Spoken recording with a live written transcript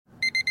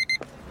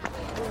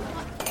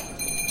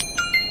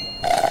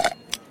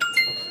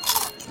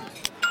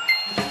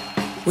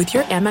With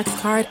your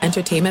Amex card,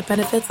 entertainment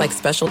benefits like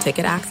special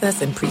ticket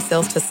access and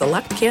pre-sales to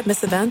select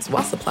can't-miss events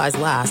while supplies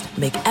last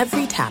make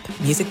every tap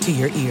music to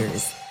your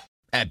ears.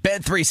 At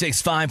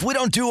Bet365, we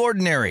don't do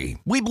ordinary.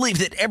 We believe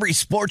that every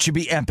sport should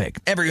be epic.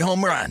 Every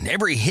home run,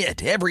 every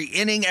hit, every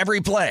inning, every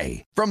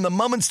play. From the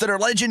moments that are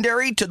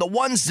legendary to the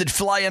ones that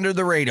fly under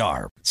the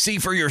radar. See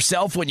for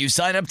yourself when you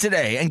sign up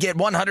today and get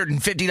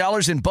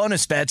 $150 in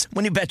bonus bets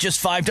when you bet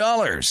just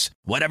 $5.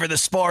 Whatever the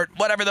sport,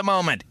 whatever the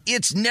moment,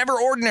 it's never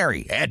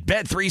ordinary at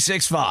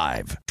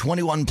Bet365.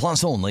 21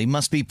 plus only.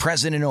 Must be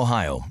present in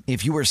Ohio.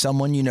 If you or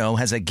someone you know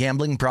has a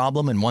gambling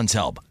problem and wants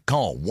help,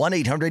 call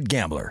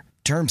 1-800-GAMBLER.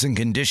 Terms and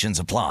conditions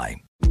apply.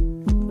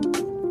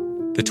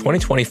 The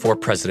 2024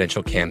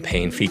 presidential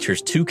campaign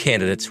features two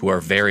candidates who are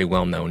very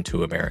well known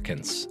to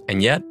Americans.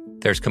 And yet,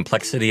 there's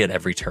complexity at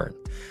every turn.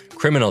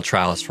 Criminal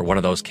trials for one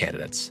of those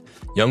candidates.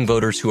 Young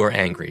voters who are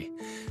angry.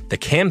 The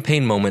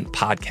Campaign Moment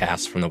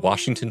podcast from the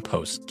Washington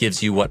Post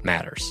gives you what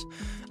matters.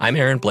 I'm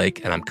Aaron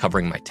Blake, and I'm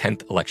covering my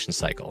 10th election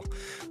cycle.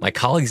 My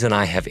colleagues and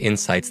I have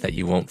insights that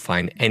you won't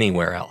find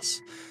anywhere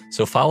else.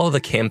 So follow The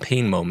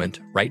Campaign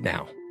Moment right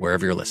now,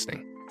 wherever you're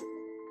listening.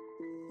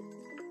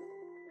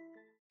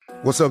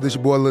 What's up, this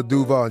your boy Lil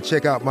Duval, and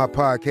check out my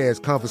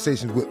podcast,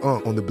 Conversations with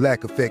Unc, on the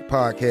Black Effect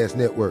Podcast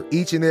Network.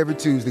 Each and every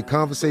Tuesday,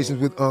 Conversations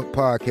with Unc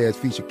podcast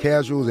feature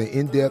casuals and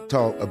in-depth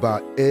talk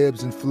about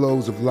ebbs and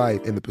flows of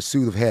life and the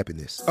pursuit of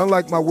happiness.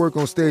 Unlike my work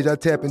on stage, I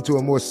tap into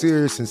a more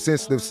serious and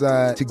sensitive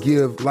side to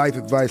give life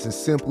advice and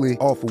simply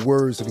offer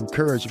words of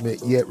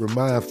encouragement, yet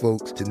remind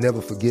folks to never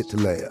forget to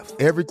laugh.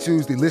 Every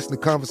Tuesday, listen to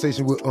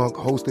Conversations with Unc,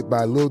 hosted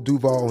by Lil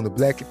Duval on the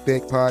Black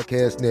Effect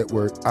Podcast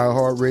Network,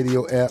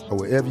 iHeartRadio app, or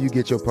wherever you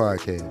get your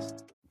podcasts.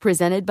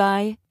 Presented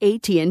by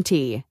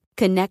AT&T.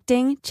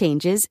 Connecting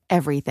changes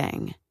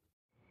everything.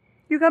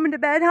 You coming to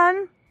bed,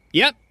 hon?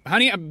 Yep,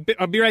 honey,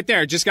 I'll be right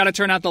there. Just gotta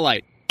turn out the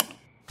light.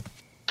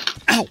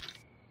 Ow!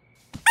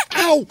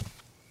 Ow!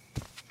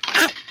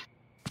 Ow!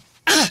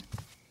 Ah!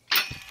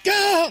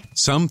 Ah!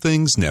 Some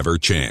things never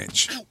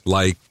change.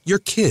 Like your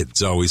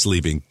kids always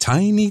leaving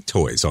tiny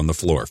toys on the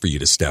floor for you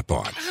to step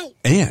on.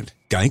 And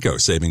Geico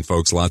saving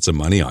folks lots of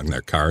money on their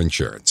car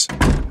insurance.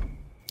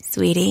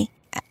 Sweetie,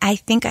 I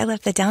think I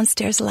left the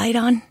downstairs light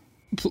on.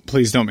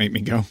 Please don't make me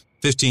go.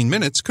 15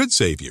 minutes could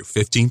save you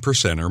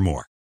 15% or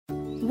more.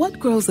 What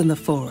grows in the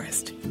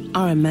forest?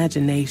 Our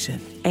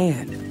imagination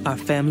and our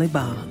family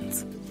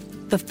bonds.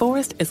 The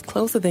forest is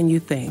closer than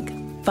you think.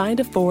 Find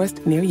a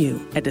forest near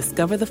you at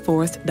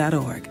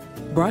discovertheforest.org.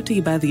 Brought to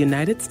you by the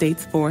United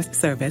States Forest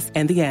Service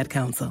and the Ad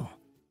Council.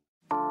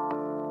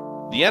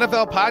 The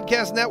NFL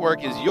Podcast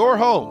Network is your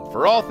home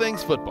for all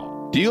things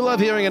football. Do you love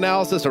hearing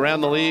analysis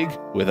around the league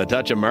with a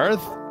touch of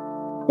mirth?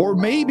 Or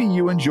maybe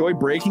you enjoy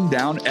breaking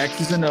down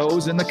X's and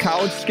O's in the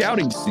college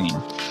scouting scene.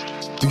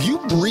 Do you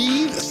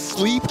breathe,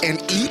 sleep,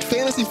 and eat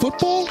fantasy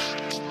football?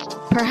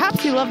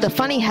 Perhaps you love the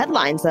funny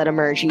headlines that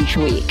emerge each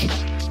week.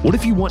 What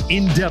if you want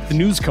in-depth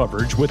news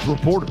coverage with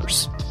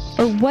reporters?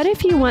 Or what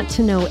if you want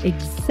to know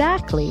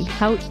exactly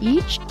how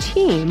each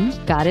team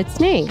got its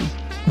name?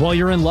 Well,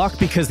 you're in luck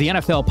because the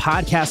NFL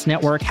Podcast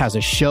Network has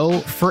a show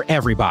for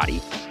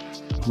everybody.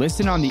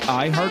 Listen on the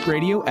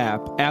iHeartRadio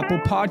app, Apple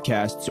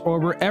Podcasts, or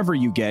wherever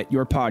you get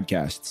your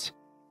podcasts.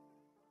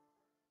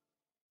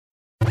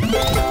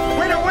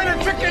 Winner,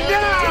 winner, chicken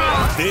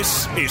dinner!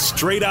 This is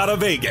Straight Outta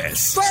Vegas.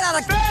 Straight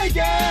Outta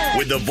Vegas!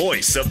 With the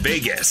voice of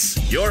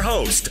Vegas, your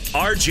host,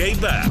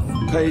 RJ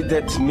Bell. Pay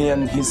that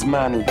man his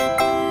money.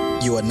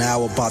 You are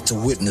now about to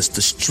witness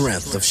the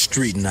strength of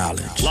street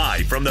knowledge.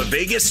 Live from the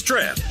Vegas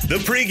Strip, the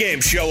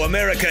pregame show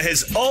America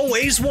has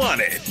always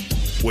wanted.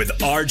 With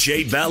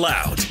RJ Bell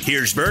out,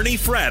 here's Bernie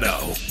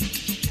Fratto.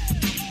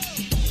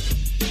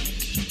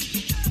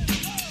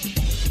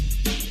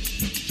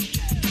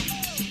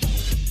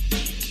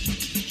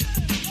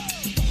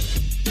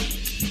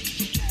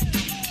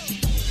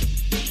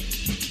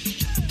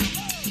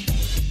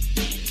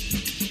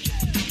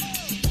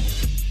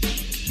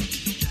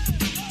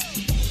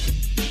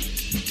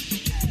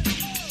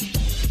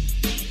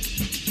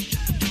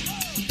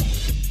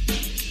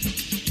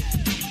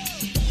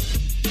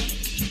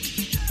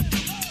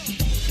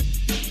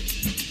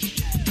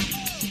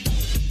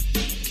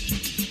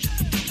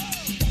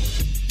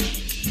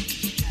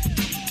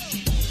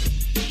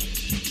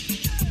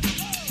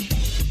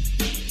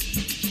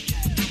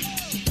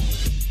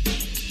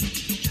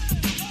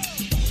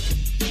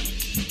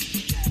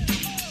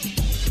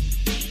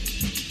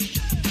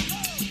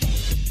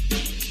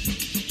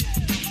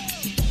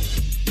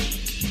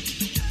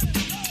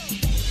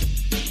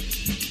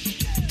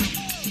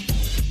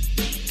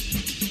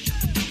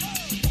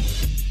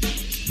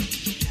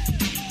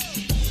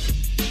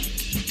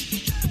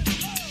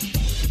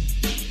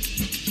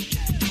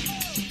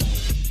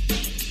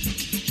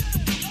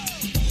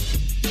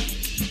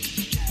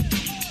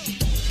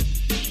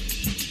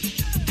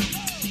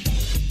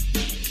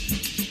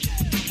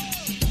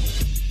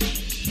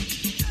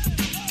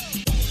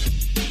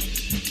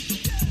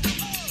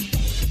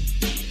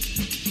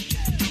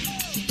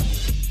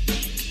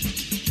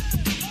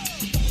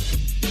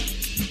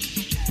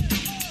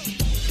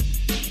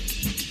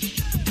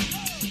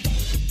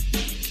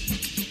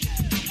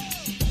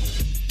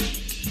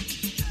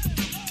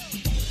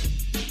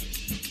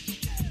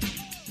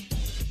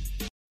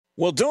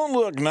 Well, don't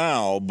look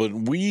now, but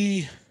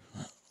we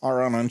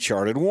are on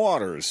uncharted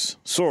waters,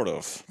 sort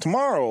of.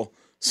 Tomorrow,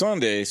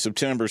 Sunday,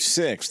 September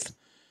 6th,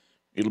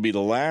 it'll be the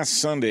last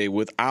Sunday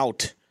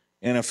without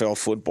NFL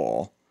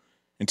football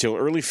until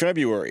early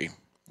February.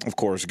 Of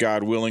course,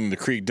 God willing, the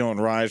creek don't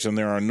rise and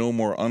there are no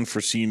more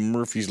unforeseen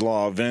Murphy's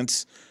Law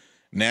events,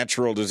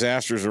 natural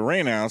disasters, or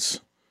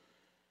rainouts.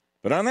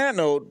 But on that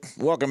note,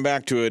 welcome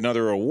back to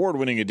another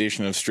award-winning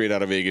edition of Straight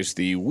Outta Vegas,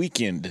 the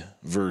weekend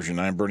version.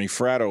 I'm Bernie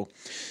Fratto.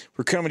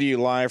 We're coming to you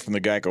live from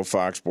the Geico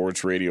Fox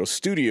Sports Radio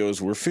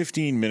studios, where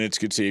 15 minutes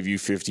could save you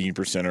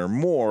 15% or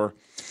more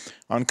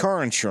on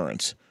car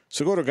insurance.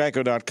 So go to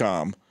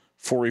geico.com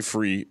for a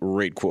free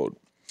rate quote.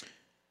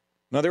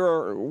 Now,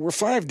 we're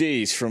 5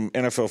 days from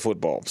NFL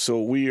football,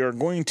 so we are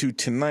going to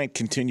tonight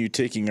continue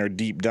taking our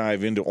deep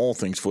dive into all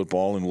things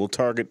football, and we'll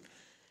target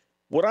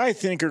what I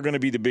think are going to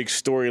be the big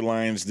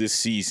storylines this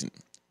season.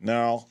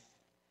 Now,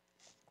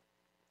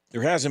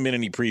 there hasn't been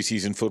any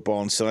preseason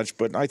football and such,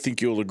 but I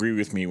think you'll agree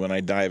with me when I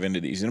dive into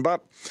these. In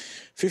about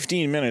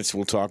 15 minutes,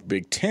 we'll talk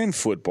Big Ten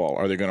football.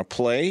 Are they going to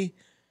play?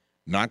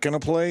 Not going to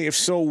play? If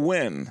so,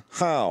 when?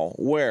 How?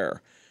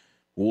 Where?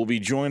 We'll be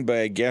joined by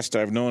a guest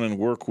I've known and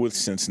worked with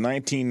since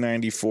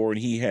 1994,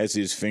 and he has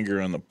his finger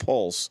on the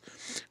pulse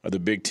of the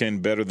Big Ten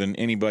better than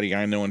anybody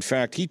I know. In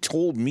fact, he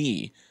told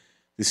me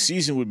the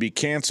season would be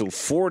canceled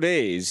 4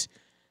 days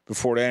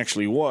before it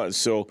actually was.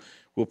 So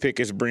we'll pick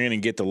his brain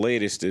and get the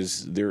latest,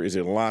 as there is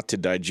a lot to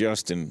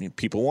digest and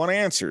people want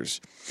answers.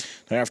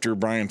 After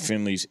Brian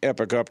Finley's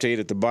epic update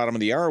at the bottom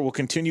of the hour, we'll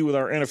continue with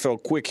our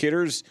NFL quick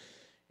hitters,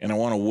 and I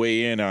want to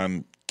weigh in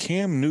on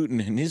Cam Newton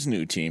and his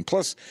new team.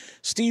 Plus,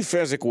 Steve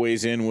Fezzik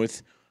weighs in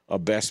with a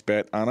best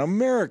bet on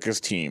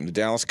America's team, the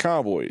Dallas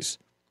Cowboys.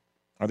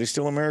 Are they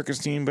still America's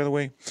team, by the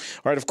way?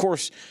 All right, of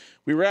course,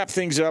 we wrap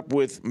things up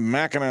with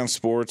Mackinon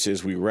Sports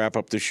as we wrap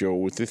up the show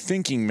with the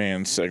Thinking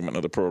Man segment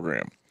of the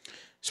program.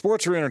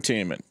 Sports are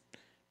entertainment,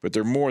 but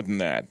they're more than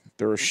that.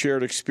 They're a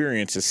shared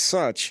experience. As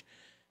such,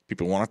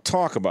 people want to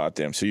talk about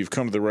them. So you've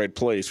come to the right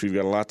place. We've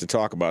got a lot to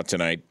talk about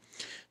tonight.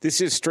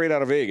 This is Straight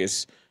Outta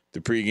Vegas,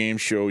 the pregame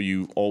show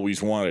you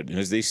always wanted. And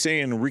as they say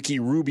in Ricky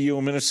Rubio,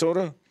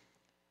 Minnesota,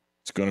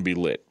 it's going to be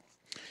lit.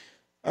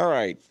 All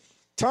right.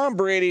 Tom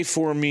Brady,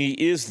 for me,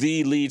 is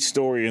the lead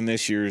story in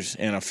this year's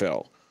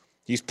NFL.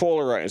 He's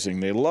polarizing.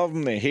 They love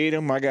him. They hate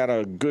him. I got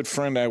a good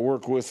friend I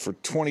work with for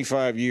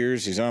 25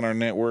 years. He's on our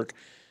network.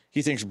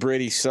 He thinks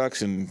Brady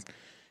sucks, and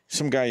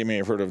some guy you may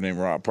have heard of named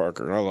Rob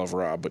Parker. I love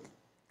Rob, but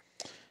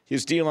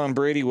his deal on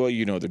Brady, well,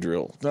 you know the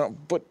drill. No,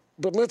 but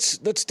let's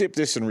dip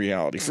this in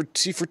reality. For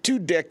 2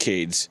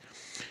 decades,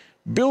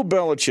 Bill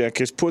Belichick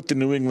has put the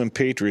New England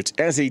Patriots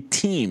as a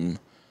team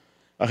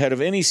ahead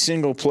of any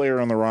single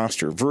player on the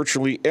roster.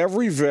 Virtually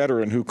every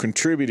veteran who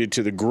contributed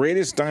to the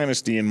greatest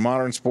dynasty in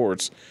modern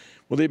sports,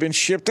 well, they've been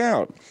shipped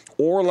out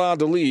or allowed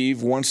to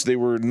leave once they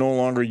were no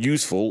longer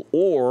useful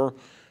or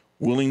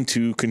willing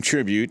to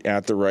contribute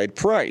at the right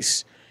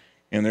price.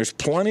 And there's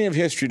plenty of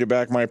history to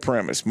back my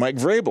premise. Mike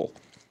Vrabel,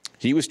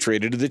 he was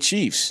traded to the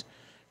Chiefs.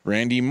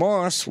 Randy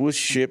Moss was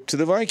shipped to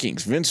the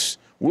Vikings. Vince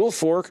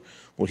Wilfork,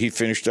 well, he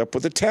finished up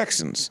with the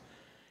Texans.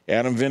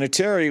 Adam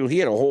Vinatieri, well, he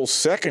had a whole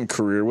second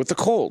career with the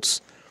Colts.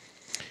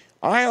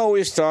 I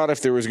always thought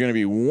if there was going to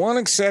be one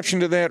exception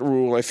to that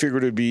rule, I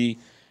figured it would be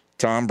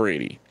Tom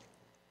Brady.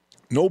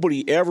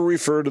 Nobody ever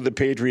referred to the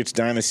Patriots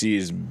dynasty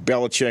as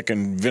Belichick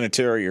and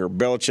Vinatieri or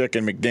Belichick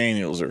and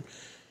McDaniels.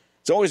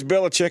 It's always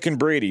Belichick and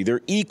Brady.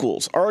 They're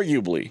equals,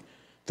 arguably.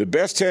 The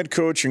best head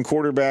coach and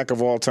quarterback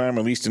of all time,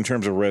 at least in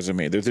terms of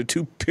resume. They're the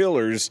two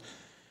pillars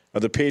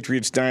of the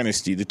Patriots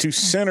dynasty, the two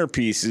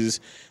centerpieces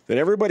that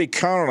everybody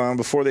counted on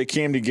before they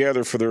came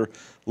together for their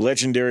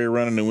legendary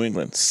run in New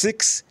England.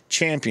 6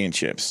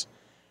 championships.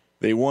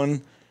 They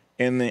won,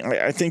 and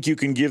I think you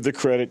can give the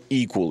credit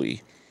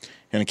equally.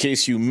 And in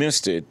case you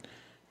missed it,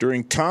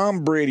 during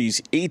Tom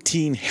Brady's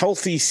 18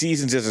 healthy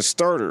seasons as a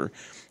starter,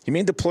 he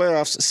made the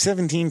playoffs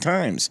 17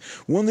 times,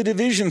 won the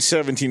division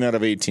 17 out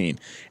of 18,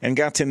 and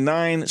got to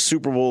 9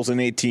 Super Bowls in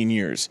 18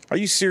 years. Are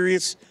you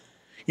serious?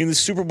 In the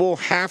Super Bowl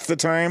half the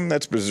time?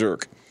 That's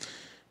berserk.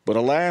 But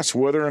alas,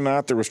 whether or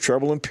not there was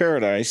trouble in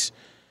paradise,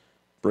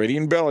 Brady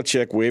and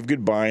Belichick waved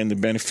goodbye, and the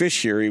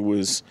beneficiary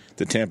was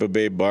the Tampa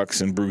Bay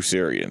Bucks and Bruce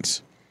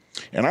Arians.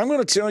 And I'm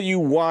going to tell you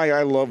why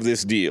I love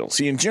this deal.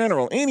 See, in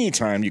general,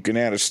 anytime you can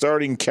add a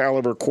starting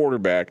caliber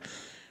quarterback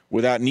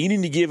without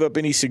needing to give up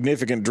any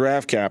significant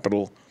draft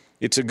capital,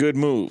 it's a good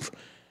move.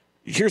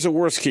 Here's a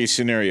worst-case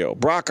scenario.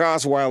 Brock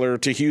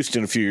Osweiler to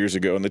Houston a few years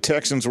ago, and the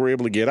Texans were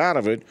able to get out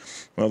of it.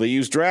 Well, they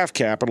used draft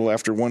capital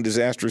after one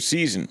disastrous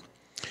season.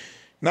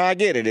 Now, I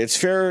get it. It's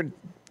fair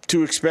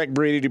to expect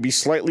Brady to be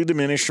slightly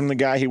diminished from the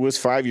guy he was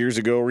 5 years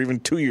ago or even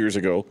 2 years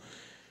ago.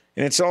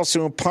 And it's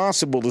also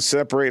impossible to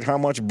separate how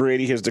much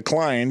Brady has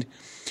declined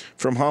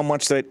from how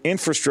much that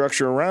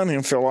infrastructure around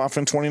him fell off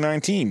in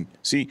 2019.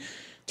 See,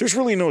 there's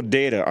really no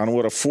data on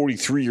what a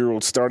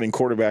 43-year-old starting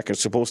quarterback is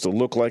supposed to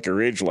look like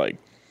or age like.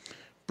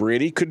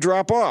 Brady could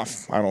drop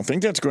off. I don't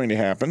think that's going to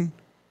happen.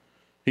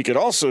 He could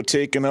also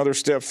take another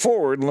step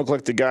forward and look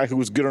like the guy who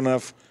was good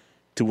enough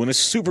to win a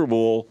Super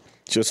Bowl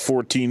just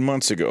 14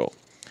 months ago.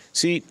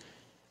 See,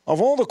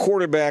 of all the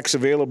quarterbacks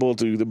available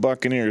to the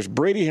Buccaneers,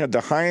 Brady had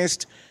the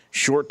highest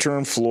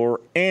short-term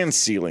floor and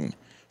ceiling.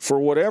 For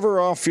whatever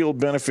off-field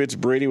benefits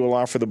Brady will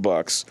offer the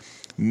Bucs,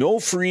 no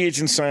free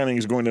agent signing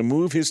is going to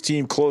move his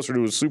team closer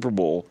to a Super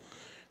Bowl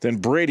than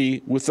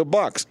Brady with the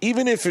Bucs,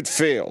 even if it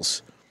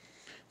fails.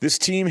 This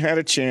team had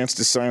a chance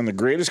to sign the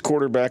greatest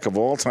quarterback of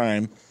all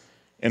time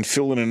and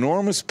fill an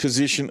enormous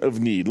position of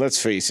need.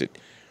 Let's face it,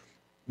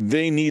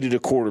 they needed a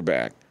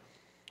quarterback.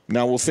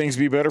 Now, will things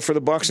be better for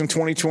the Bucs in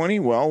 2020?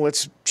 Well,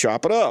 let's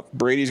chop it up.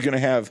 Brady's going to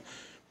have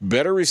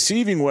better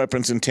receiving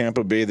weapons in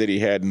Tampa Bay than he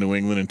had in New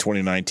England in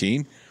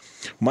 2019.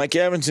 Mike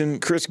Evans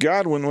and Chris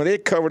Godwin, well, they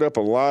covered up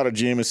a lot of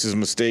Jameis's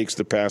mistakes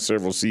the past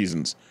several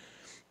seasons.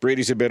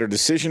 Brady's a better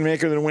decision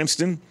maker than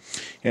Winston,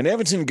 and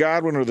Evans and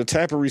Godwin are the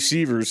type of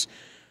receivers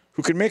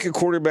who can make a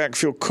quarterback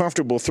feel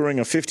comfortable throwing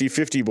a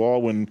 50-50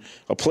 ball when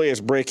a play is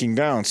breaking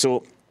down.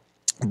 So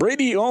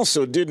Brady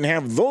also didn't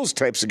have those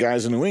types of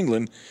guys in New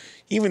England,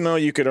 even though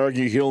you could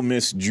argue he'll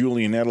miss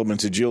Julian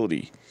Edelman's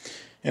agility.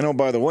 And oh,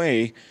 by the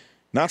way,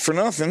 not for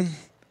nothing,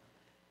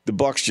 the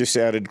Bucs just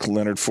added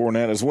Leonard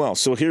Fournette as well.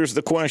 So here's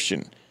the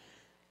question.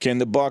 Can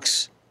the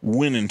Bucs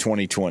win in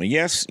 2020?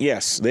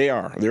 Yes, they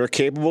are. They're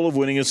capable of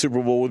winning a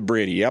Super Bowl with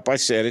Brady. Yep, I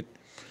said it.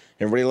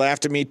 Everybody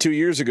laughed at me 2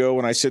 years ago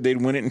when I said they'd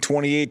win it in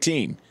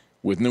 2018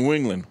 with New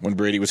England when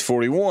Brady was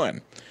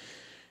 41.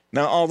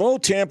 Now, although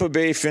Tampa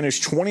Bay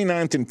finished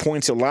 29th in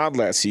points allowed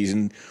last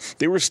season,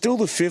 they were still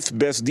the 5th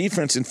best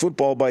defense in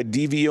football by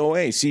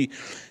DVOA. See,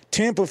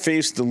 Tampa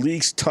faced the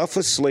league's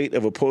toughest slate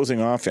of opposing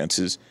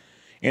offenses,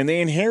 and they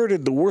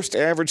inherited the worst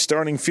average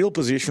starting field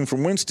position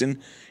from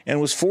Winston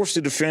and was forced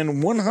to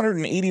defend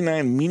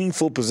 189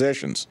 meaningful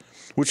possessions,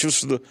 which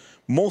was the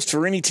most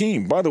for any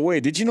team. By the way,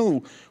 did you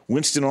know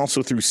Winston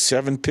also threw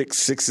 7 pick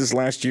sixes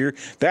last year?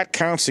 That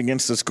counts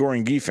against the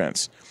scoring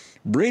defense.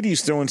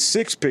 Brady's throwing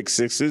 6 pick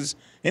sixes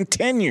in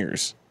 10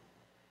 years.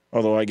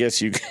 Although I guess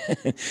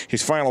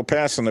his final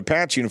pass on the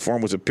Pats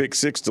uniform was a pick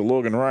six to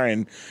Logan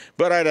Ryan,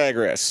 but I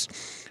digress.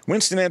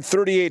 Winston had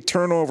 38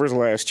 turnovers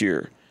last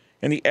year,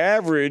 and the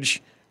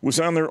average was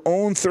on their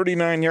own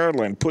 39-yard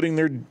line, putting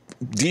their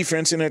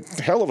defense in a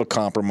hell of a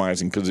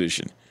compromising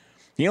position.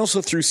 He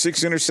also threw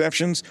 6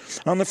 interceptions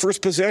on the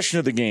first possession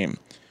of the game.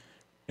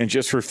 And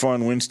just for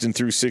fun, Winston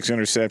threw 6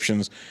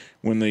 interceptions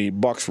when the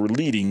Bucs were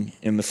leading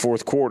in the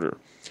fourth quarter.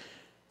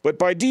 But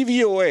by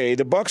DVOA,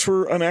 the Bucs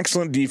were an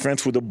excellent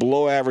defense with a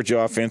below-average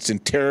offense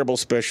and terrible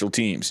special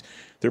teams.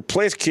 Their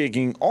place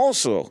kicking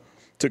also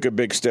took a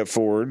big step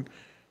forward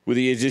with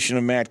the addition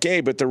of Matt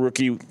Gay, but the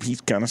rookie, he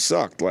kind of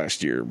sucked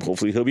last year.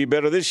 Hopefully he'll be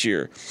better this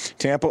year.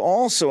 Tampa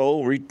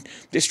also,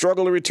 they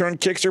struggle to return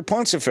kicks or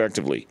punts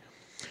effectively.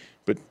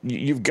 But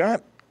you've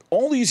got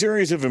all these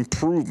areas of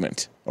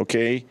improvement,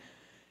 okay,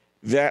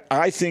 that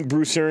I think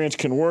Bruce Arians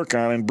can work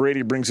on, and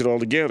Brady brings it all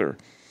together.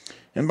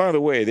 And by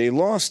the way, they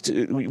lost.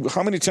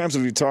 How many times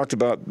have we talked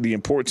about the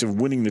importance of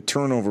winning the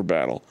turnover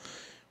battle?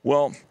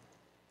 Well,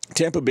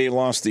 Tampa Bay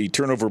lost the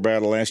turnover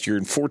battle last year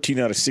in 14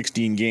 out of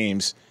 16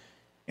 games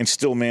and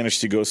still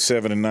managed to go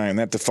 7-9.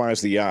 That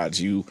defies the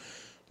odds. You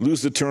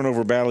lose the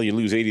turnover battle, you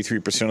lose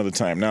 83% of the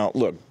time. Now,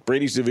 look,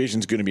 Brady's division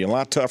is going to be a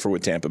lot tougher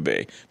with Tampa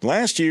Bay.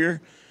 Last year,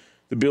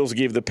 the Bills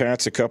gave the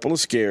Pats a couple of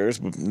scares.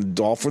 The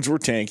Dolphins were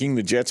tanking.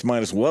 The Jets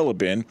might as well have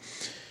been.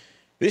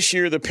 This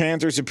year, the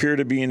Panthers appear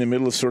to be in the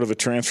middle of sort of a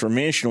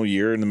transformational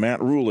year in the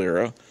Matt Rule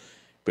era.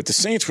 But the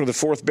Saints were the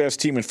 4th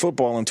best team in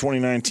football in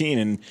 2019,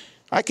 and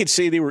I could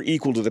say they were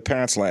equal to the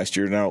Pats last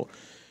year. Now,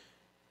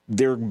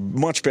 they're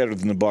much better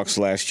than the Bucs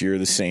last year,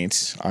 the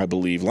Saints, I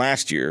believe,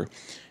 last year.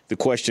 The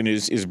question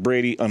is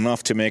Brady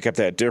enough to make up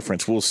that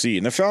difference? We'll see.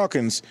 And the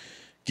Falcons,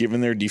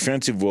 given their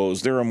defensive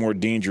woes, they're a more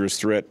dangerous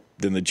threat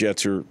than the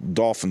Jets or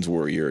Dolphins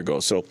were a year ago.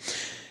 So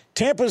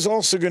Tampa's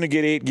also going to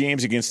get 8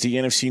 games against the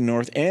NFC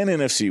North and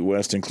NFC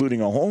West, including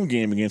a home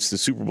game against the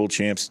Super Bowl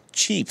champs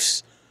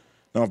Chiefs.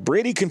 Now, if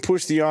Brady can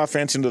push the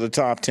offense into the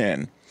top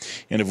 10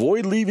 and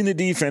avoid leaving the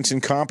defense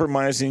in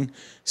compromising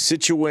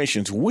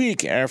situations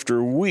week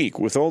after week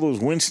with all those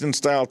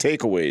Winston-style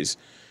takeaways,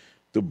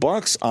 the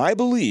Bucs, I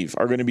believe,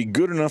 are going to be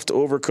good enough to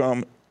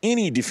overcome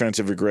any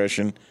defensive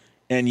aggression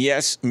and,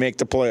 yes, make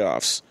the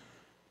playoffs.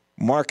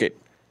 Mark it.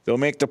 They'll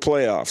make the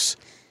playoffs.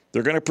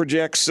 They're going to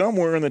project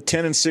somewhere in the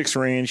 10-6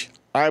 range,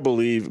 I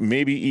believe,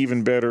 maybe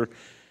even better.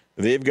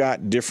 They've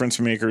got difference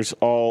makers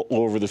all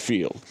over the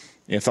field.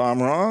 If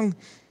I'm wrong,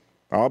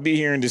 I'll be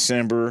here in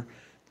December.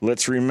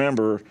 Let's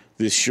remember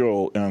this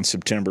show on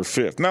September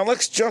 5th. Now,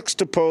 let's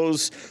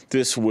juxtapose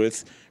this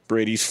with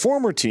Brady's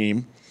former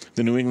team,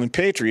 the New England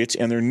Patriots,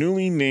 and their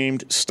newly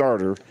named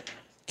starter,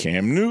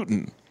 Cam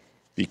Newton,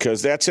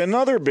 because that's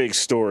another big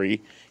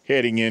story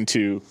heading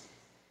into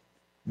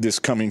this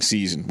coming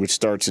season, which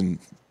starts in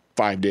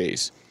 5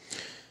 days.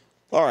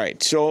 All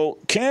right, so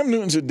Cam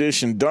Newton's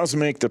addition does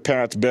make the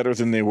Pats better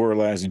than they were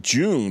last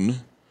June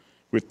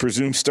with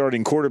presumed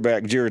starting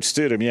quarterback Jarrett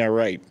Stidham. Yeah,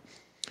 right.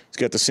 He's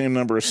got the same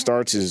number of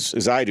starts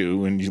as I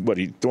do, and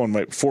he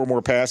throwing 4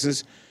 more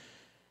passes.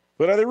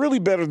 But are they really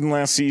better than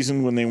last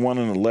season when they won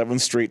an 11th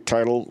straight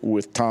title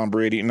with Tom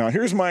Brady? Now,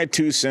 here's my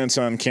 2 cents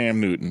on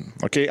Cam Newton.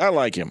 Okay, I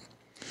like him.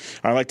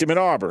 I liked him at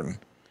Auburn.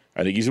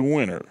 I think he's a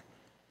winner.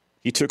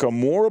 He took a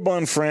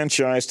moribund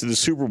franchise to the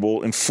Super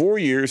Bowl in 4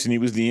 years, and he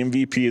was the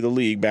MVP of the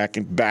league back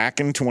in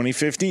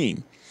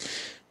 2015.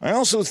 I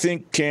also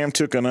think Cam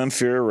took an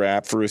unfair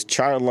rap for his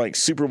childlike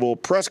Super Bowl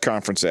press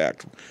conference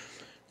act.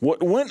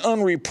 What went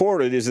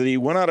unreported is that he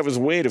went out of his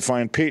way to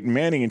find Peyton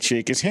Manning and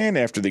shake his hand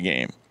after the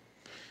game.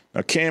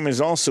 Now, Cam has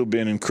also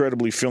been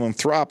incredibly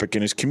philanthropic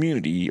in his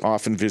community. He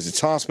often visits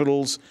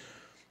hospitals.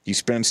 He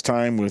spends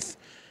time with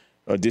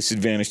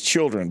disadvantaged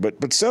children.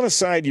 But set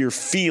aside your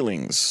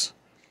feelings,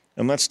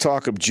 and let's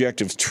talk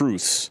objective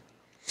truths.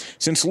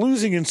 Since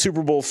losing in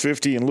Super Bowl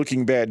 50 and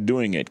looking bad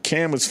doing it,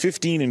 Cam was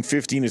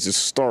 15-15 as a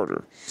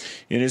starter.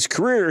 In his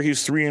career,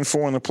 he's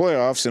 3-4 in the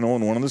playoffs and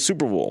 0-1 in the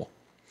Super Bowl.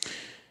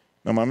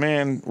 Now, my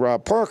man,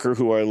 Rob Parker,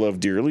 who I love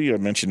dearly, I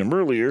mentioned him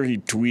earlier, he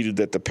tweeted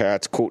that the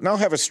Pats, quote, now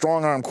have a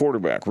strong-arm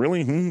quarterback.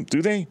 Really?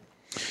 Do they?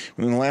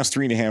 In the last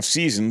 3.5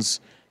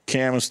 seasons,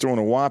 Cam has thrown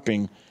a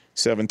whopping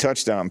 7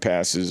 touchdown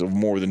passes of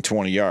more than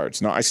 20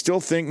 yards. Now, I still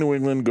think New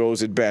England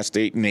goes at best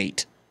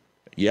 8-8.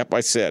 Yep,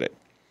 I said it.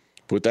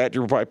 Put that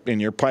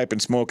in your pipe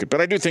and smoke it. But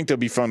I do think they'll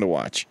be fun to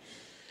watch.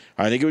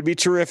 I think it would be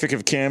terrific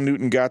if Cam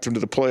Newton got them to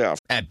the playoffs.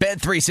 At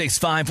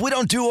Bet365, we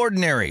don't do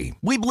ordinary.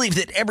 We believe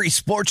that every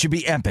sport should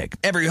be epic.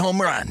 Every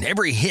home run,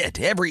 every hit,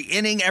 every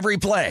inning, every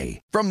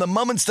play. From the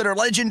moments that are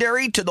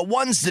legendary to the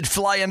ones that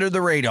fly under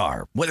the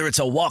radar. Whether it's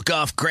a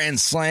walk-off grand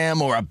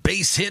slam or a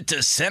base hit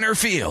to center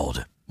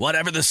field.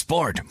 Whatever the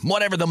sport,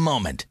 whatever the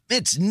moment.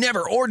 It's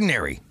never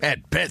ordinary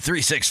at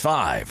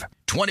Bet365.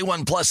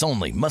 21 plus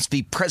only. Must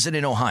be present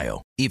in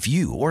Ohio. If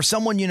you or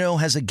someone you know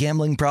has a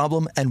gambling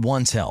problem and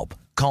wants help,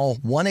 call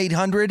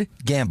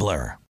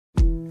 1-800-GAMBLER.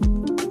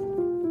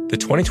 The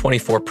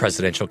 2024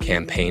 presidential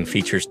campaign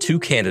features 2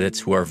 candidates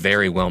who are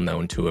very well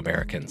known to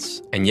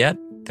Americans. And yet,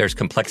 there's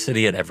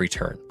complexity at every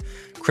turn.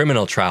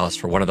 Criminal trials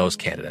for one of those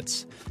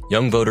candidates.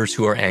 Young voters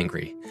who are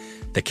angry.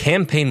 The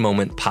Campaign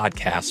Moment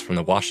podcast from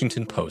the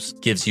Washington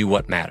Post gives you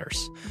what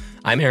matters.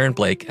 I'm Aaron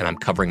Blake, and I'm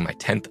covering my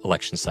 10th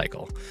election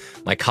cycle.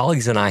 My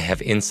colleagues and I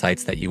have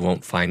insights that you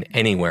won't find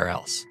anywhere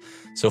else.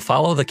 So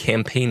follow the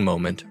Campaign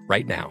Moment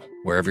right now,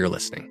 wherever you're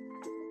listening.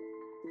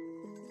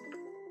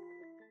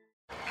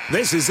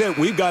 This is it.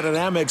 We've got an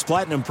Amex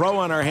Platinum Pro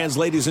on our hands,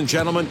 ladies and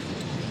gentlemen.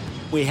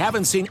 We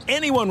haven't seen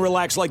anyone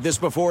relax like this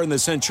before in the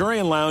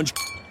Centurion Lounge.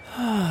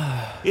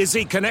 Is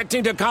he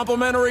connecting to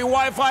complimentary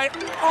Wi-Fi?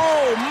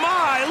 Oh,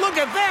 my! Look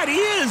at that! He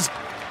is!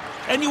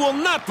 And you will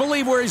not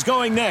believe where he's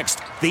going next.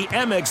 The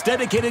Amex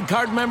dedicated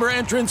card member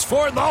entrance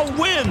for the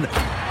win!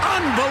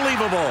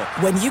 Unbelievable!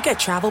 When you get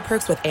travel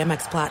perks with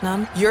Amex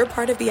Platinum, you're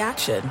part of the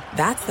action.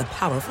 That's the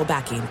powerful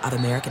backing of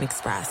American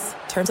Express.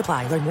 Terms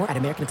apply. Learn more at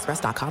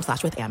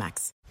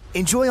americanexpress.com/withAmex.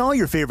 Enjoy all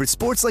your favorite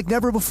sports like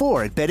never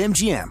before at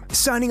BetMGM.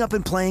 Signing up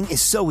and playing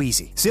is so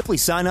easy. Simply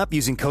sign up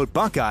using code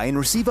Buckeye and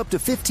receive up to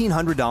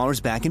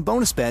 $1,500 back in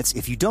bonus bets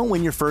if you don't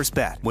win your first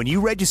bet. When you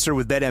register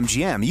with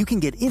BetMGM, you can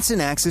get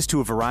instant access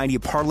to a variety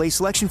of parlay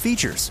selection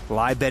features,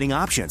 live betting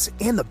options,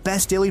 and the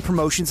best daily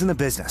promotions in the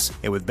business.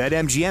 And with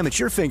BetMGM at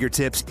your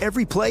fingertips,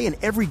 every play and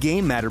every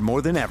game matter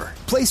more than ever.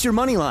 Place your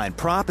moneyline,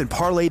 prop, and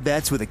parlay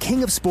bets with the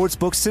king of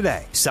sportsbooks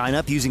today. Sign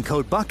up using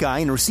code Buckeye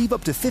and receive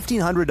up to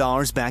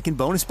 $1,500 back in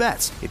bonus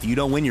bets if you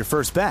don't win your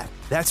first bet.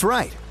 That's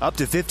right, up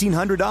to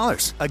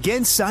 $1,500.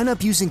 Again, sign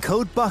up using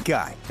code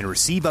Buckeye and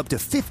receive up to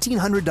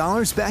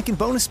 $1,500 back in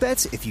bonus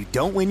bets if you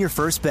don't win your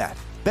first bet.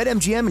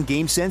 BetMGM and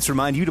GameSense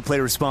remind you to play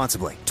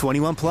responsibly.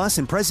 21 plus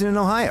and present in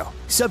Ohio.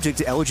 Subject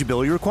to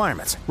eligibility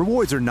requirements.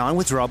 Rewards are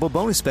non-withdrawable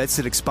bonus bets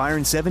that expire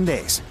in 7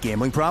 days.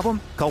 Gambling problem?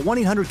 Call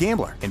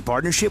 1-800-GAMBLER in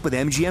partnership with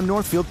MGM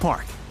Northfield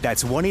Park.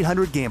 That's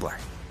 1-800-GAMBLER.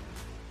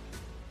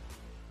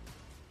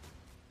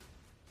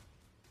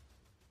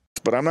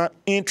 But I'm not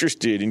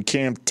interested in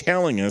Cam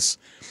telling us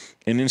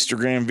in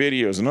Instagram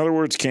videos. In other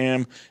words,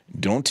 Cam,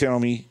 don't tell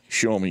me,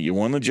 show me. You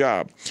won the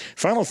job.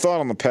 Final thought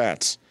on the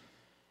Pats.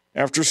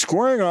 After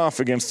squaring off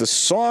against the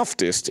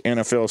softest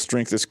NFL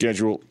strength of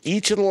schedule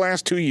each of the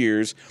last 2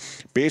 years,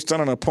 based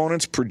on an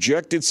opponent's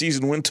projected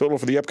season win total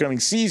for the upcoming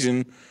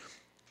season,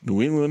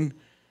 New England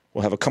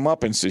will have a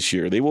comeuppance this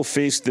year. They will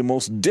face the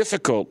most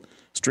difficult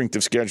strength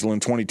of schedule in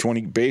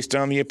 2020 based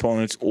on the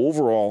opponent's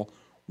overall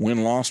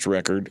win-loss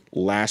record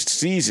last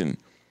season,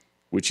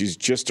 which is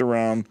just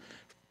around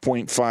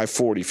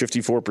 .540,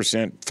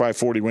 54%,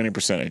 540 winning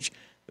percentage.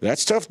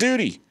 That's tough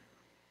duty.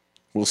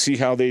 We'll see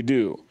how they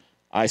do.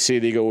 I say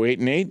they go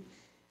 8-8.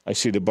 I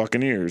see the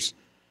Buccaneers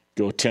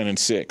go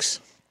 10-6.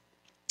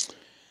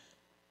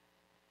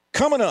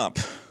 Coming up,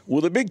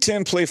 will the Big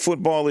Ten play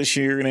football this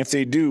year? And if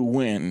they do,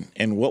 when?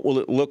 And what will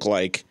it look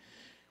like?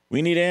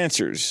 We need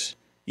answers.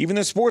 Even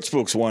the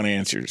sportsbooks want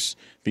answers,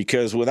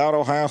 because without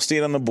Ohio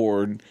State on the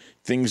board,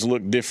 things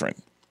look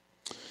different.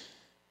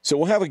 So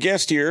we'll have a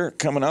guest here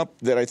coming up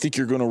that I think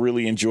you're going to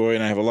really enjoy,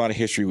 and I have a lot of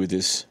history with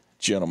this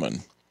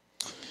gentleman.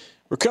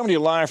 We're coming to you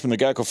live from the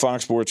Geico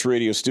Fox Sports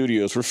Radio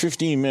studios, where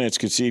 15 minutes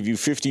could save you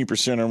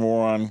 15% or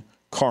more on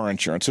car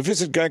insurance. So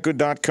visit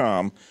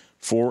geico.com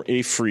for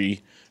a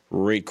free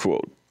rate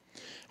quote.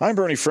 I'm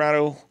Bernie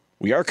Fratto.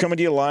 We are coming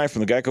to you live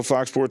from the Geico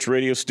Fox Sports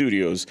Radio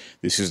studios.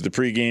 This is the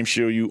pregame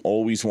show you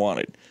always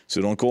wanted.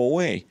 So don't go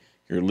away.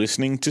 You're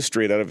listening to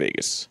Straight Outta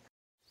Vegas.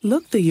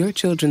 Look through your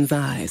children's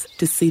eyes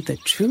to see the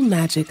true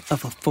magic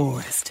of a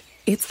forest.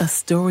 It's a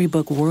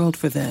storybook world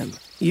for them.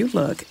 You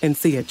look and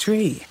see a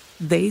tree.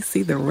 They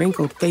see the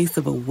wrinkled face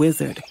of a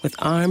wizard with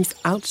arms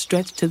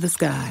outstretched to the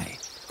sky.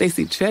 They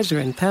see treasure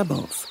in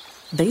pebbles.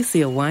 They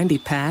see a windy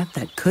path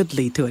that could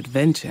lead to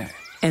adventure.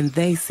 And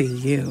they see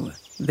you,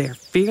 their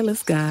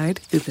fearless guide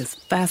through this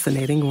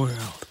fascinating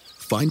world.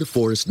 Find a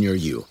forest near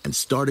you and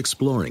start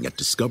exploring at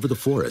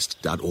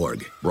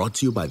discovertheforest.org. Brought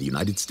to you by the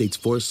United States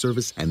Forest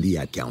Service and the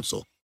Ad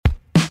Council.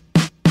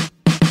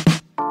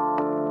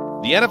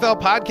 The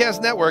NFL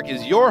Podcast Network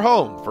is your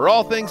home for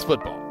all things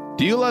football.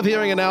 Do you love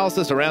hearing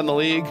analysis around the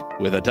league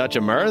with a touch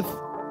of mirth?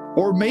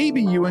 Or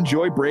maybe you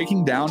enjoy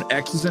breaking down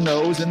X's and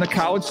O's in the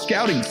college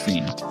scouting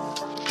scene.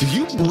 Do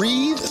you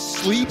breathe,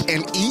 sleep,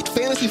 and eat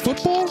fantasy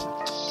football?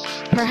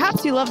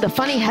 Perhaps you love the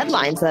funny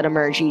headlines that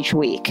emerge each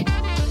week.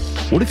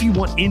 What if you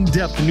want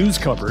in-depth news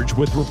coverage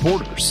with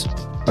reporters?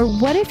 Or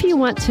what if you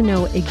want to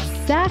know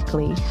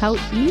exactly how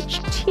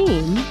each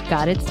team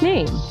got its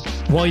name?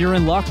 Well, you're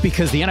in luck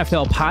because the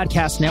NFL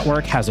Podcast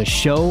Network has a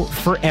show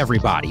for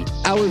everybody.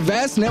 Our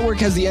vast network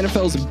has the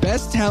NFL's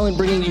best talent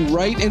bringing you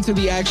right into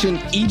the action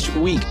each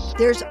week.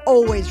 There's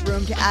always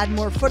room to add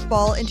more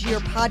football into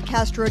your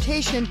podcast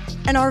rotation,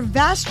 and our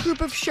vast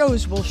group of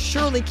shows will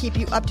surely keep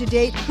you up to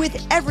date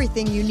with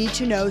everything you need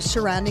to know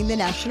surrounding the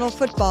National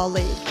Football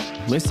League.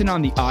 Listen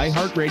on the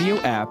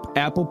iHeartRadio app,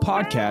 Apple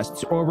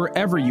Podcasts, or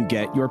wherever you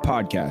get your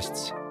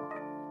podcasts.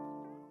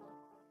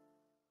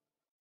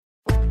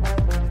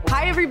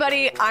 Hi,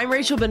 everybody. I'm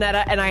Rachel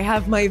Bonnetta, and I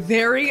have my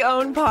very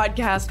own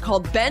podcast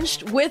called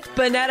Benched with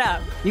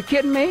Bonnetta. You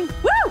kidding me?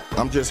 Woo!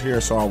 I'm just here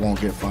so I won't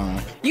get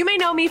fined. You may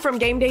know me from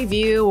Game Day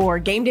View or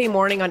Game Day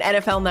Morning on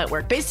NFL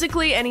Network.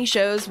 Basically, any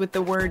shows with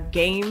the word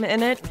game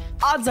in it,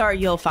 odds are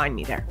you'll find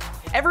me there.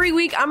 Every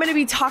week, I'm going to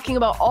be talking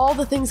about all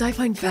the things I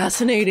find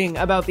fascinating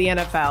about the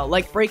NFL,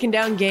 like breaking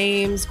down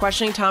games,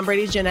 questioning Tom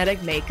Brady's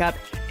genetic makeup.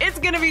 It's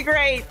going to be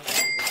great.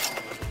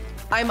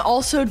 I'm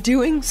also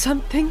doing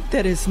something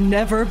that has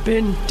never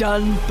been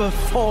done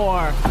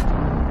before.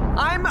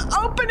 I'm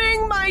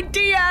opening my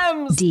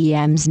DMs.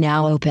 DMs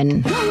now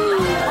open.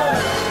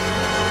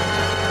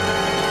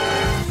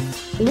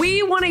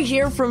 We want to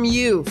hear from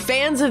you,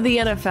 fans of the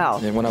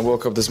NFL. And when I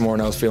woke up this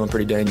morning, I was feeling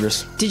pretty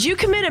dangerous. Did you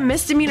commit a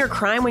misdemeanor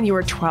crime when you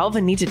were 12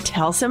 and need to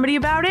tell somebody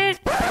about it?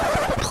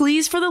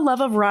 Please, for the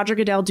love of Roger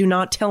Goodell, do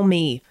not tell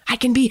me. I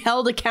can be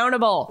held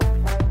accountable.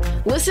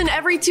 Listen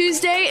every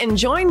Tuesday and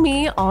join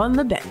me on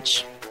the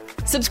bench.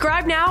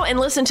 Subscribe now and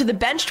listen to the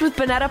Benched with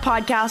Bonnetta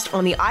podcast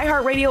on the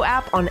iHeartRadio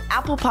app, on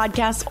Apple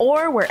Podcasts,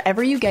 or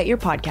wherever you get your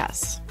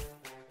podcasts.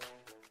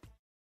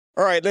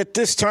 All right, at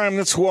this time,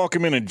 let's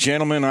welcome in a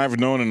gentleman I've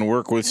known and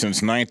worked with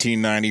since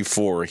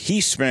 1994.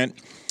 He spent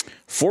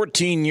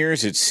 14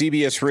 years at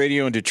CBS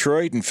Radio in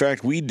Detroit. In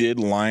fact, we did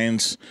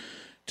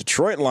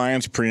Detroit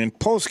Lions pre- and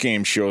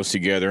post-game shows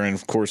together, and,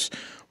 of course,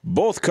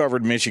 both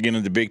covered Michigan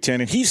in the Big Ten,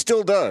 and he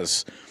still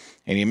does.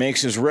 And he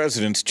makes his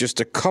residence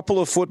just a couple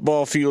of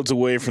football fields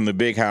away from the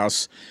big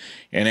house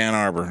in Ann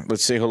Arbor.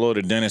 Let's say hello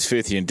to Dennis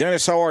Fithian.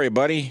 Dennis, how are you,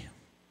 buddy?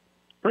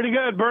 Pretty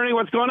good, Bernie.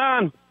 What's going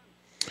on?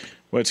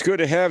 Well, it's good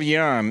to have you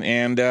on.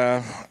 And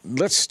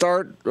let's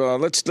start.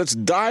 Let's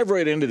dive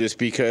right into this,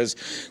 because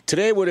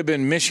today would have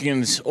been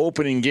Michigan's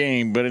opening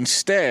game, but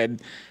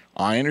instead,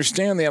 I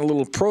understand they had a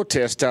little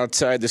protest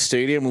outside the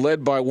stadium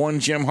led by one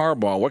Jim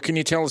Harbaugh. What can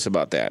you tell us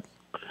about that?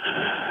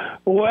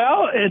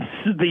 Well,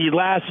 it's the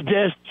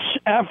last-ditch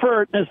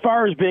effort as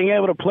far as being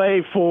able to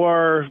play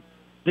for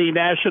the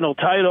national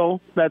title.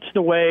 That's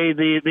the way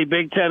the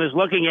Big Ten is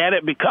looking at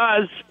it,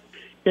 because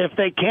if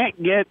they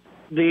can't get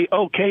the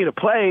okay to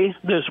play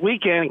this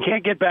weekend and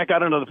can't get back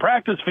out onto the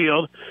practice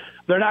field,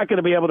 they're not going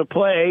to be able to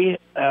play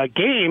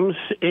games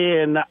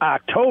in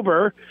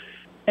October,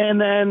 and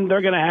then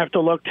they're going to have to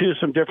look to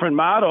some different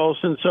models,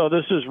 and so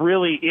this is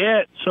really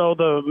it. So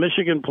the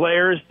Michigan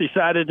players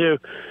decided to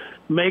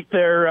make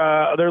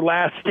their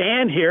last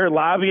stand here,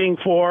 lobbying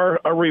for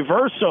a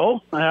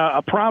reversal,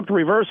 a prompt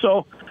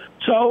reversal.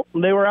 So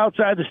they were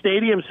outside the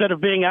stadium instead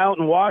of being out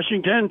in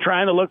Washington,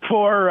 trying to look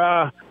for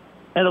an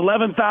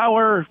 11th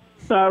hour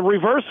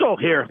reversal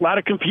here. A lot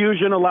of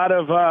confusion, a lot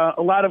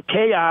of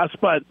chaos,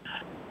 but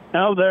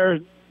now they're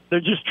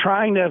just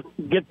trying to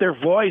get their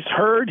voice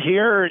heard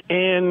here.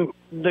 And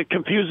the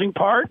confusing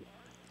part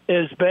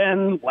has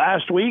been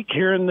last week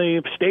here in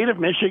the state of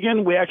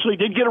Michigan, we actually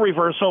did get a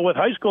reversal with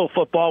high school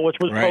football, which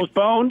was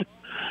postponed.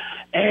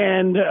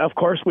 And, of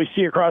course, we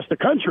see across the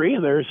country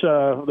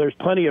there's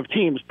plenty of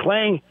teams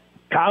playing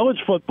college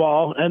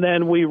football. And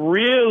then we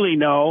really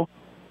know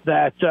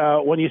that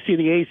when you see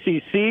the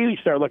ACC, you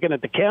start looking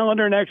at the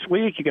calendar next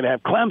week, you're going to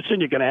have Clemson,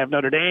 you're going to have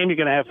Notre Dame, you're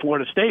going to have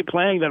Florida State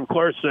playing. Then, of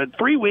course,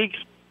 3 weeks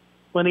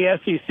when the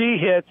SEC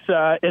hits,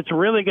 it's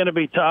really going to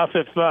be tough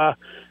if the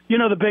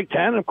Big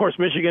Ten, of course,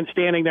 Michigan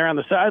standing there on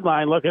the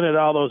sideline looking at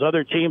all those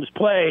other teams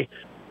play.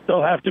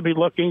 they'll have to be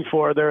looking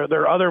for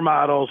their other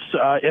models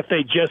if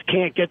they just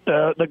can't get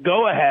the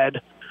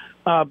go-ahead.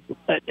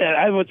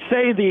 I would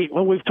say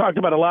when we've talked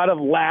about a lot of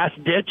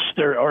last-ditched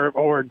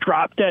or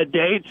drop-dead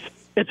dates,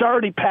 it's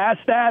already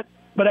past that,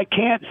 but I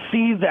can't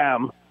see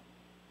them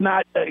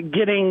not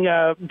getting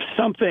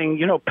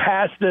something,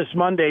 past this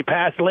Monday,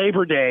 past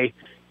Labor Day,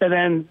 and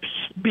then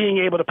being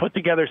able to put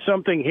together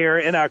something here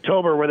in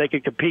October where they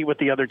could compete with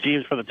the other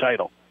teams for the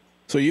title.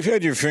 So you've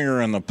had your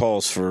finger on the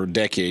pulse for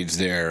decades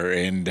there,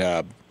 and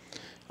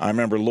I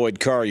remember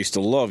Lloyd Carr used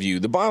to love you.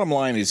 The bottom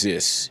line is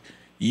this.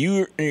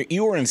 You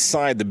were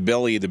inside the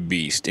belly of the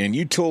beast, and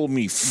you told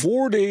me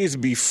 4 days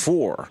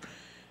before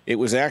it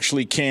was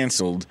actually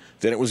canceled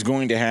that it was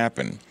going to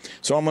happen.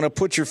 So I'm going to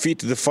put your feet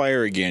to the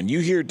fire again. You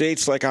hear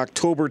dates like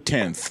October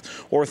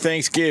 10th or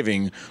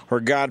Thanksgiving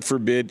or, God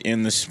forbid,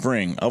 in the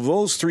spring. Of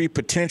those three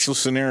potential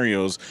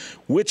scenarios,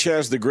 which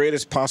has the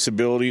greatest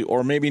possibility,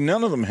 or maybe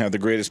none of them have the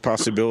greatest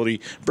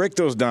possibility? Break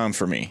those down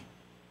for me.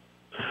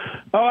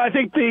 Oh, I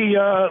think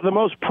the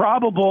most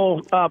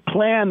probable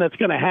plan that's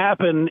going to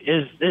happen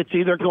is it's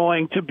either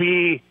going to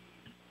be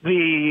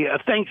the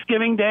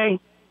Thanksgiving Day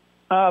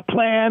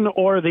plan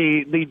or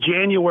the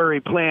January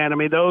plan. I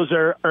mean, those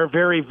are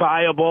very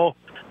viable.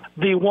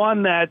 The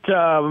one that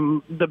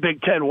the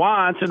Big Ten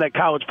wants and that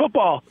college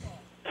football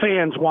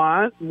fans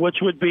want, which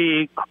would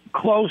be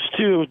close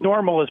to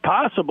normal as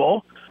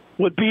possible,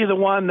 would be the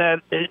one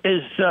that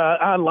is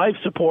on life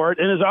support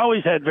and has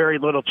always had very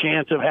little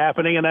chance of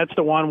happening, and that's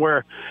the one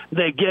where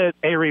they get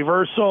a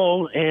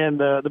reversal and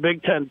the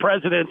Big Ten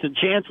presidents and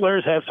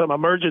chancellors have some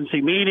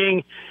emergency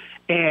meeting,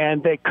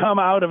 and they come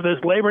out of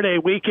this Labor Day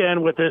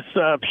weekend with this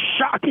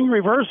shocking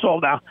reversal.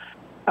 Now,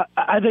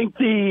 I think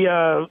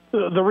the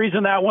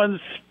reason that one's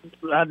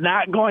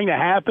not going to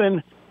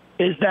happen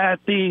is that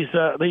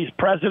these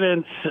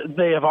presidents,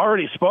 they have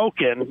already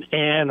spoken,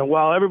 and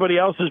while everybody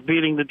else is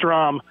beating the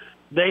drum,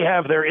 they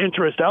have their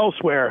interest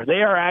elsewhere.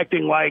 They are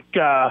acting like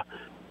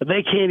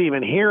they can't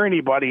even hear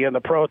anybody in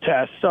the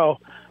protests. So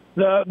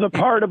the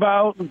part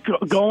about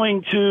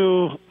going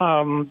to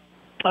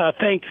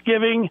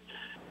Thanksgiving,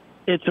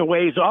 it's a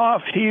ways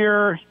off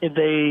here.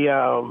 They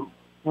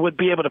would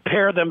be able to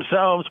pair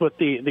themselves with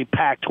the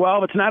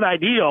Pac-12. It's not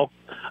ideal,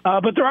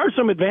 but there are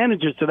some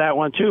advantages to that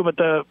one too. But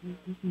the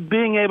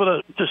being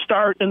able to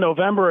start in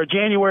November or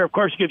January, of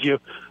course, gives you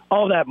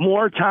all that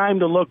more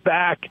time to look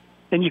back,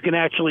 and you can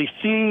actually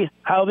see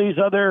how these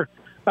other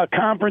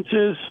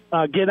conferences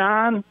get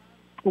on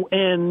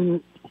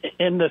and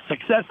the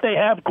success they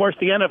have. Of course,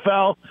 the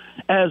NFL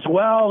as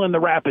well, and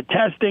the rapid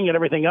testing and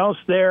everything else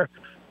there.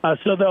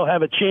 So they'll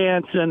have a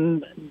chance,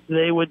 and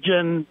they would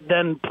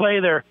then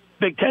play their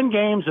Big Ten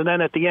games, and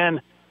then at the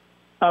end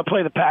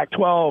play the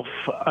Pac-12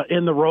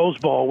 in the Rose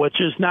Bowl, which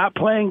is not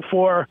playing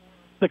for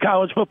the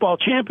college football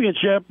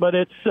championship, but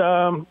it's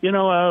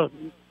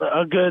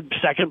a good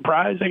second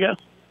prize, I guess.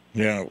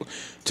 Yeah,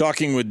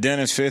 talking with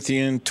Dennis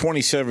Fithian,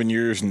 27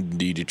 years in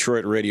the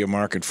Detroit radio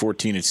market,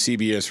 14 at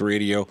CBS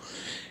Radio.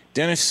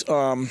 Dennis,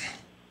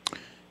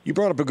 you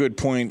brought up a good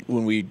point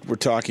when we were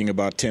talking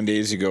about 10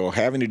 days ago,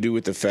 having to do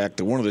with the fact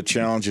that one of the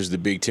challenges the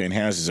Big Ten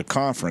has as a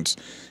conference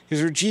is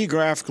they're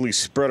geographically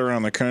spread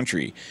around the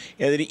country.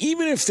 And that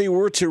even if they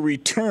were to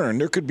return,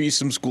 there could be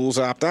some schools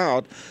opt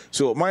out,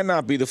 so it might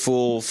not be the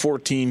full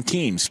 14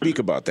 teams. Speak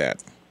about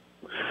that.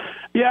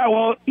 Yeah,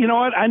 well, you know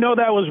what? I know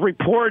that was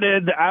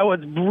reported. I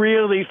would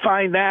really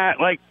find that,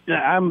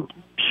 I'm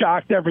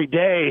shocked every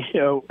day,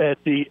 at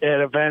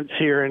events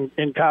here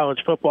in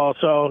college football.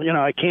 So,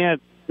 I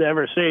can't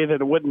ever say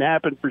that it wouldn't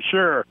happen for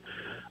sure.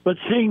 But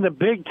seeing the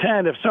Big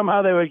Ten, if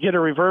somehow they would get a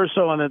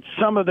reversal and that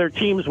some of their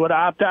teams would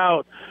opt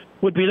out,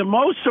 would be the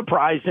most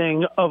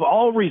surprising of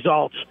all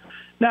results.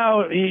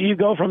 Now, you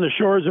go from the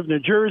shores of New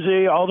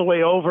Jersey all the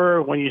way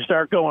over when you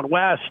start going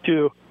west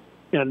to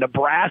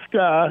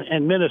Nebraska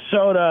and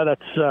Minnesota.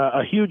 That's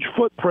a huge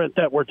footprint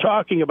that we're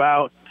talking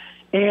about.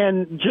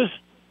 And just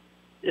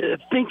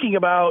thinking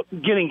about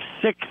getting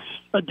 6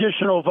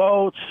 additional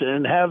votes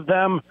and have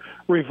them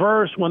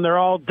reverse when they're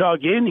all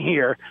dug in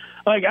here.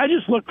 I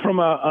just look from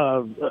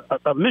a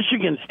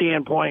Michigan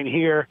standpoint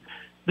here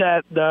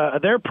that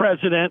their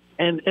president,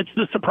 and it's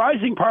the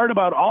surprising part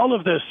about all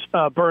of this,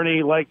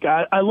 Bernie,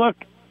 I look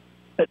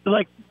at,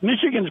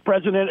 Michigan's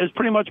president has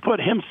pretty much put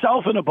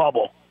himself in a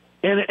bubble.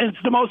 And it's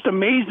the most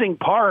amazing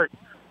part.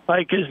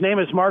 His name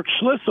is Mark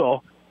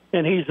Schlissel,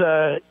 and he's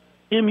a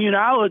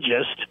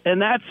immunologist, and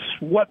that's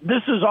what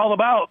this is all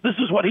about. This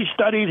is what he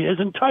studied his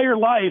entire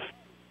life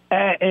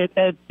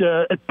at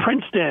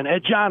Princeton,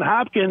 at Johns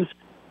Hopkins,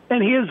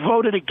 and he has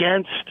voted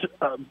against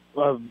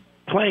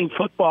playing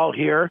football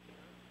here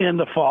in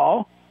the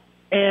fall.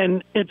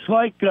 And it's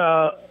like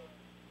the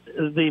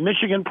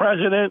Michigan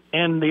president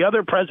and the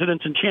other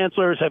presidents and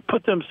chancellors have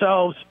put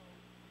themselves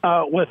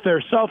with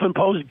their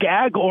self-imposed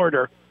gag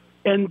order.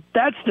 And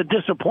that's the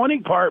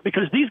disappointing part,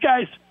 because these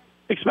guys,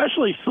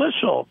 especially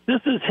Schlissel,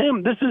 this is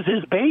him. This is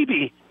his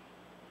baby.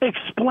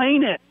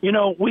 Explain it.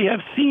 We have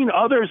seen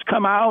others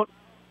come out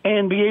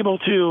and be able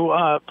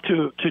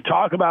to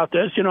talk about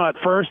this. You know, at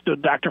first,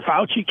 Dr.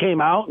 Fauci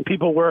came out and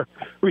people were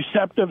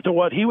receptive to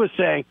what he was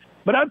saying.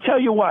 But I'll tell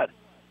you what,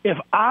 if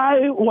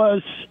I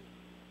was,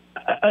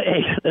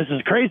 this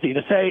is crazy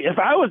to say, if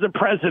I was a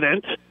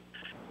president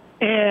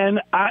and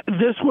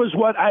this was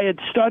what I had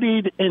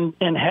studied and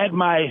had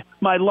my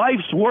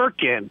life's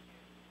work in,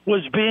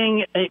 was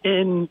being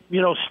in,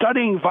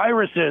 studying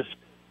viruses,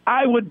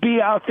 I would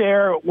be out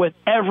there with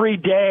every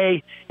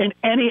day in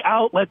any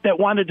outlet that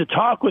wanted to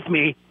talk with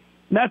me.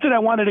 Not that I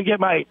wanted to get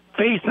my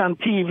face on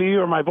TV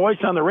or my voice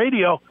on the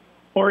radio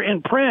or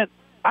in print.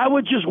 I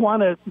would just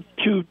want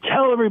to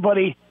tell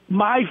everybody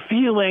my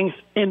feelings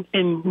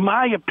in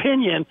my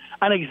opinion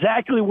on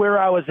exactly where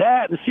I was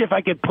at and see if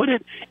I could put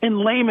it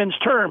in layman's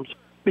terms.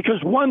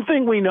 Because one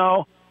thing we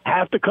know,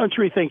 half the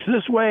country thinks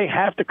this way,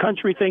 half the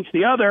country thinks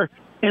the other.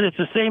 And it's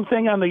the same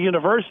thing on the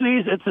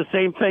universities. It's the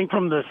same thing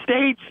from the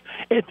states.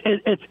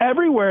 It's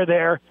everywhere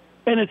there.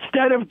 And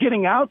instead of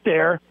getting out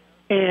there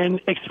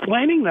and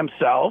explaining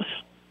themselves,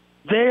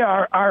 they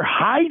are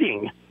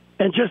hiding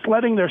and just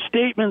letting their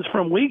statements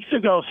from weeks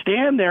ago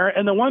stand there.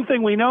 And the one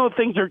thing we know,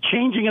 things are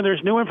changing and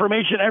there's new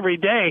information every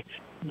day.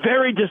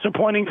 Very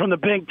disappointing from the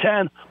Big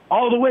Ten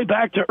all the way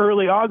back to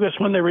early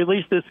August when they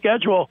released this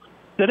schedule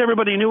that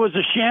everybody knew was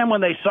a sham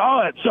when they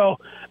saw it. So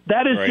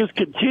that has just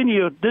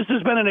continued. This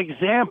has been an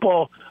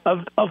example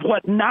of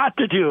what not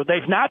to do.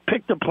 They've not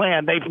picked a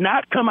plan. They've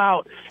not come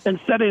out and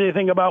said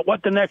anything about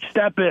what the next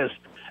step is.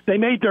 They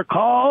made their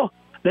call.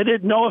 They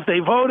didn't know if they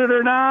voted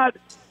or not.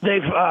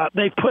 They've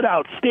put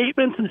out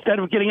statements instead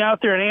of getting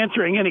out there and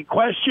answering any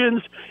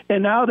questions.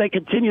 And now they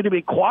continue to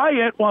be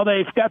quiet while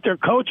they've got their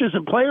coaches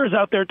and players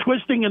out there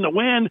twisting in the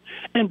wind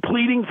and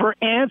pleading for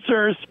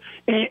answers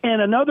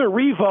and another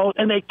revote.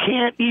 And they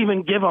can't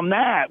even give them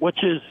that,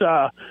 which is,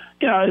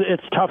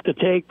 it's tough to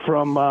take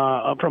from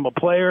a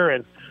player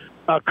and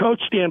a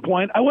coach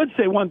standpoint. I would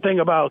say one thing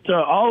about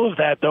all of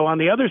that, though, on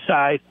the other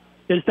side,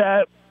 is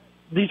that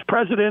these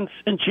presidents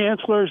and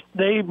chancellors,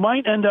 they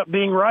might end up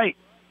being right.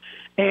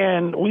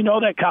 And we know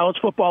that college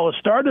football has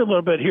started a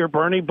little bit here,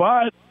 Bernie,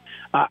 but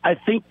I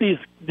think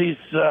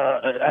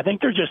I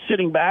think they're just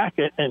sitting back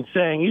and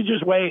saying, you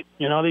just wait.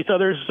 These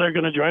others are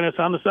going to join us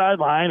on the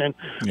sideline, and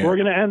we're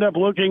going to end up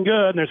looking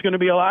good. And there's going to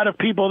be a lot of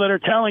people that are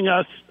telling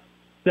us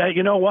that,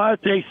 you know what,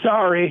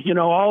 sorry,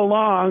 all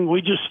along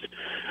we just,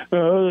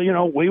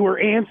 we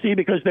were antsy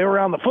because they were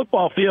on the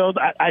football field.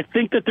 I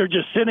think that they're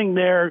just sitting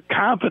there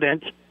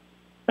confident,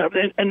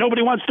 and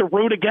nobody wants to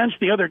root against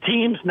the other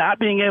teams not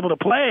being able to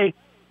play.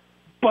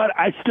 But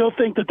I still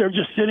think that they're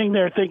just sitting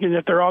there thinking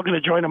that they're all going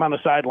to join them on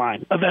the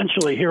sideline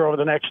eventually here over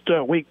the next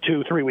week,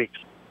 2-3 weeks.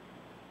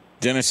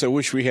 Dennis, I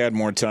wish we had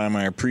more time.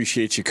 I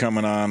appreciate you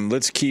coming on.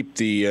 Let's keep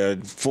the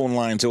phone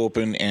lines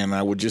open, and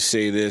I would just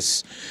say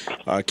this.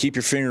 Keep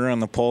your finger on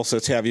the pulse.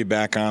 Let's have you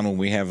back on when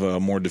we have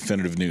more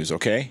definitive news,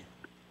 okay?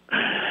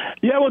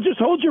 Yeah, well, just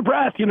hold your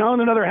breath, in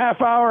another half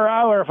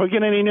hour. If we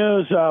get any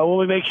news,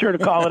 we'll make sure to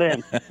call it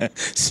in.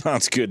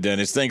 Sounds good,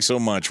 Dennis. Thanks so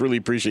much. Really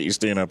appreciate you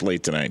staying up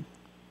late tonight.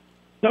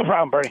 No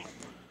problem, Bernie.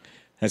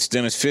 That's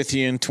Dennis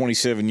Fithian,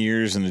 27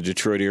 years in the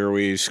Detroit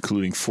Airwaves,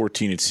 including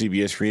 14 at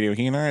CBS Radio.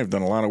 He and I have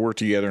done a lot of work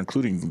together,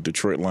 including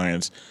Detroit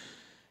Lions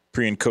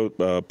pre- and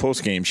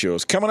post-game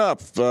shows. Coming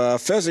up,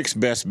 Fezzik's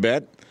best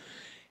bet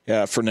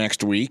for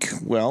next week.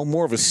 Well,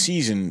 more of a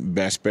season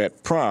best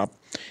bet prop.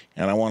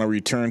 And I want to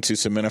return to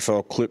some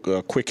NFL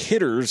quick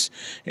hitters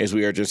as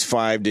we are just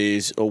 5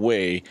 days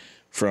away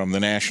from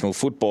the National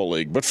Football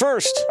League. But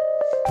first,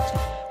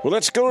 well,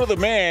 let's go to the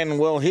man.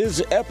 Well,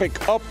 his epic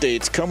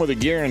updates come with a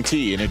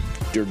guarantee, and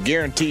they're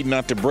guaranteed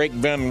not to break,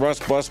 bend,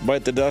 rust, bust,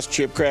 bite the dust,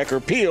 chip, crack, or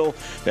peel.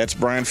 That's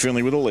Brian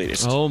Finley with the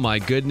latest. Oh, my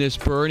goodness,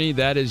 Bernie.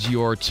 That is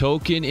your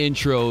token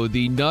intro.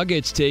 The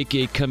Nuggets take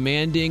a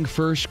commanding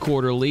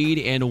first-quarter lead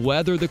and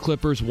weather the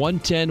Clippers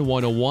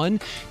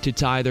 110-101 to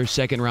tie their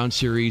second-round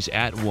series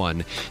at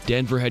 1.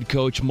 Denver head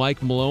coach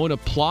Mike Malone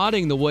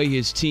applauding the way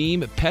his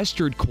team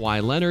pestered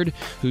Kawhi Leonard,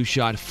 who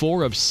shot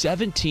 4 of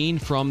 17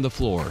 from the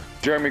floor.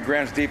 Jeremy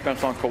Grant's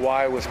defense on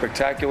Kawhi was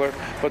spectacular,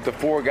 but the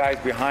 4 guys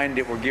behind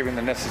it were giving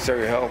the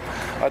necessary help.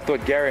 I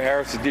thought Gary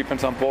Harris's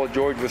defense on Paul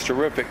George was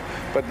terrific,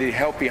 but the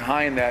help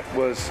behind that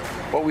was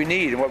what we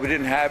need and what we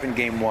didn't have in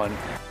Game 1.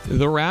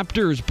 The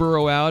Raptors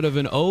burrow out of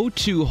an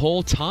 0-2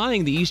 hole,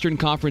 tying the Eastern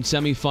Conference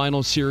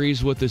semifinal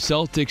series with the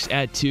Celtics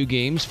at 2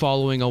 games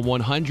following a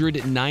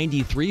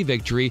 193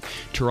 victory.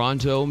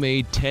 Toronto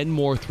made 10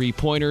 more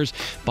three-pointers.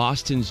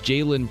 Boston's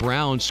Jaylen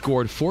Brown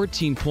scored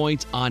 14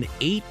 points on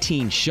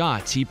 18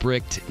 shots. He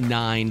bricked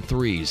 9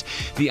 threes.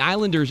 The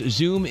Islanders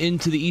zoom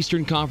into the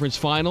Eastern Conference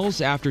Finals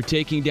after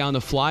taking down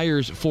the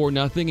Flyers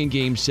 4-0 in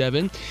Game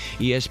 7.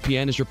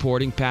 ESPN is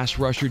reporting pass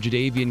rusher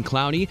Jadeveon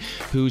Clowney,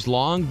 who's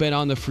long been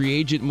on the free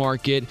agent agent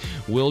market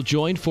will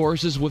join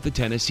forces with the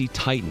Tennessee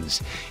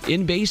Titans.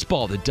 In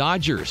baseball, the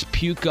Dodgers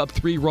puke up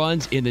 3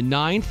 runs in the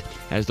 9th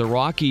as the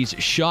Rockies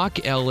shock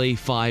LA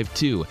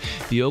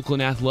 5-2. The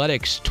Oakland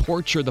Athletics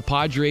torture the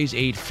Padres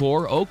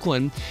 8-4.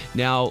 Oakland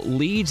now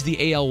leads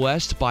the AL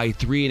West by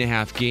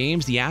 3.5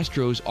 games. The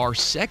Astros are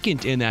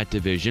second in that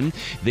division.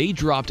 They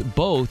dropped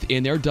both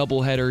in their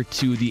doubleheader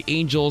to the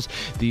Angels.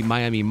 The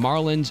Miami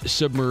Marlins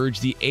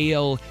submerged the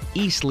AL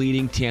East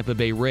leading Tampa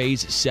Bay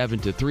Rays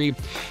 7-3.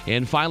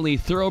 And finally,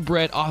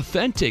 Thoroughbred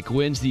Authentic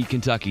wins the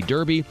Kentucky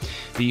Derby.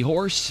 The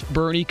horse,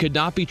 Bernie, could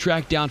not be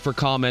tracked down for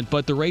comment,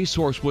 but the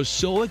racehorse was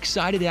so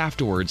excited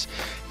afterwards.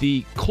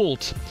 The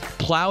colt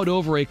plowed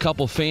over a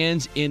couple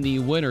fans in the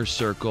winner's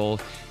circle.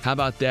 How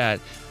about that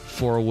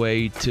for a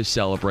way to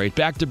celebrate?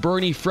 Back to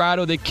Bernie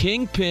Fratto, the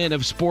kingpin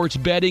of sports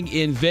betting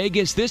in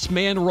Vegas. This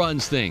man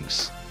runs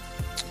things.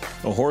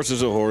 A horse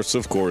is a horse,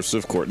 of course.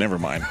 Never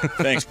mind.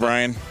 Thanks,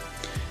 Brian.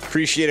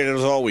 Appreciate it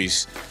as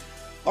always.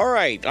 All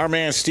right, our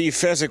man Steve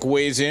Fezzik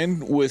weighs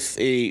in with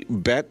a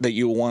bet that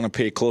you'll want to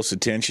pay close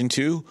attention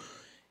to.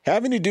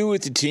 Having to do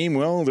with the team,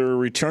 well, they're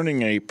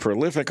returning a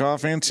prolific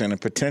offense and a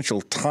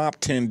potential top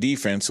 10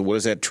 defense. So what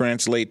does that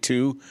translate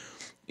to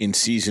in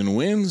season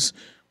wins?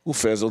 Well,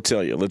 Fez will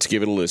tell you. Let's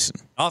give it a listen.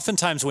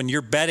 Oftentimes when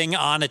you're betting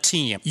on a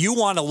team, you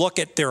want to look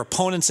at their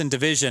opponents in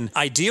division.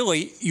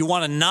 Ideally, you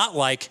want to not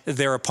like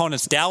their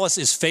opponents. Dallas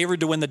is favored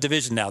to win the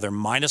division now. They're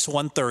minus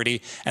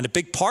 130. And a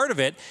big part of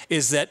it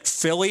is that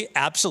Philly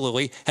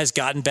absolutely has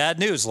gotten bad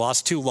news.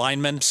 Lost 2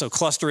 linemen, so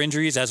cluster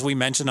injuries, as we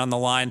mentioned on the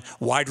line.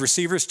 Wide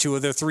receivers, 2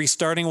 of their 3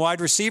 starting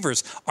wide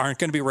receivers aren't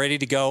going to be ready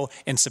to go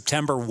in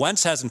September.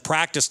 Wentz hasn't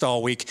practiced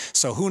all week,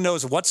 so who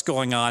knows what's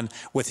going on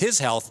with his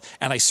health.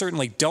 And I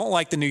certainly don't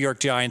like the New York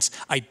Giants.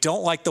 I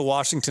don't like the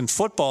Washington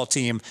football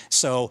team,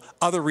 so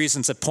other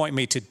reasons that point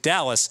me to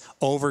Dallas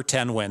over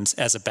 10 wins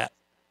as a bet.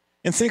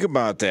 And think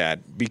about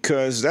that,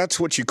 because that's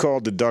what you call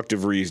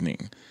deductive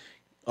reasoning.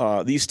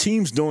 These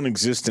teams don't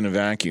exist in a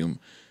vacuum,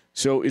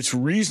 so it's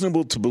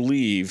reasonable to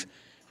believe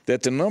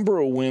that the number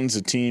of wins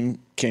a team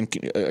can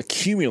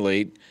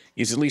accumulate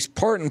is at least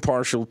part and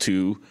parcel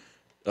to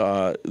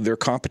their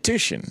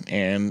competition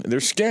and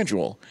their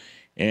schedule.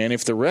 And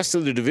if the rest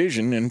of the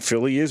division, and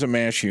Philly is a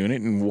mass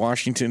unit, and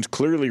Washington's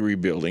clearly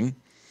rebuilding,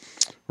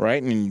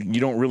 right, and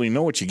you don't really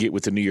know what you get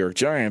with the New York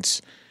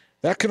Giants,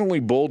 that can only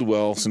bode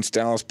well since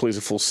Dallas plays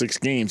a full 6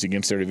 games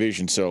against their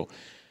division. So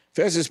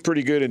Fez is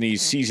pretty good in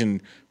these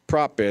season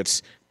prop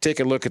bets. Take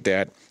a look at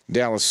that.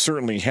 Dallas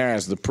certainly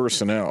has the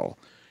personnel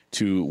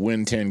to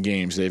win 10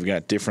 games. They've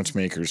got difference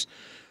makers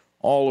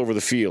all over the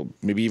field,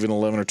 maybe even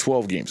 11 or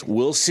 12 games.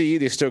 We'll see.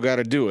 They still got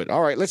to do it.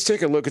 All right, let's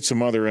take a look at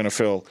some other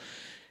NFL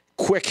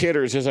quick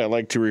hitters, as I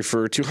like to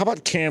refer to. How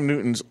about Cam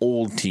Newton's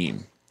old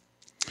team?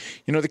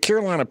 You know, the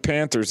Carolina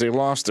Panthers, they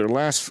lost their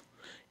last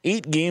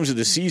 8 games of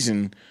the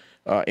season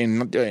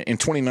in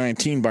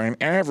 2019 by an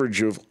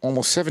average of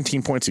almost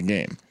 17 points a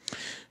game.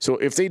 So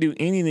if they do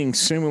anything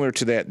similar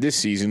to that this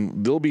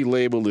season, they'll be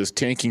labeled as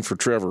tanking for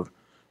Trevor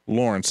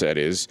Lawrence, that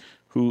is,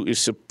 who is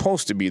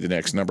supposed to be the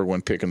next number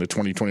 1 pick in the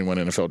 2021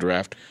 NFL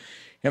Draft.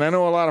 And I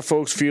know a lot of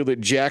folks feel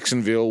that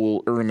Jacksonville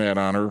will earn that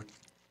honor,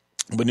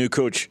 but new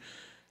coach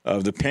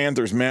of the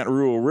Panthers, Matt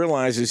Rule,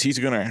 realizes he's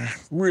going to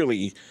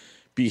really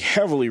be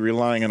heavily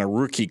relying on a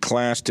rookie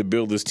class to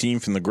build this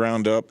team from the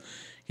ground up.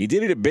 He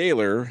did it at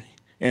Baylor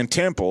and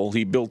Temple.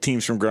 He built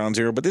teams from ground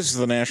zero, but this is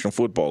the National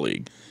Football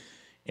League.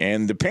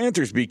 And the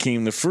Panthers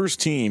became the first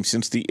team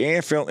since the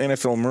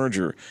AFL-NFL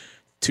merger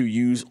to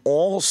use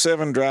all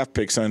 7 draft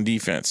picks on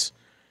defense,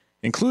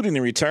 including the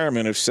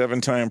retirement of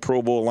 7-time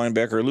Pro Bowl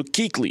linebacker Luke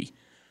Kuechly,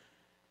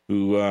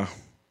 who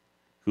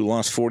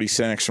lost 40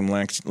 sacks from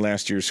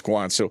last year's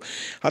squad. So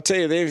I'll tell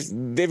you,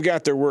 they've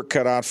got their work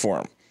cut out for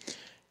them.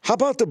 How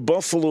about the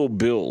Buffalo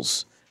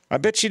Bills? I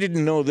bet you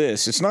didn't know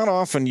this. It's not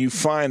often you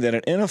find that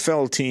an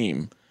NFL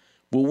team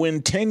will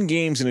win 10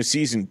 games in a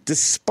season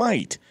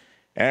despite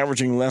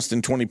averaging less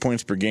than 20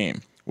 points per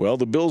game. Well,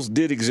 the Bills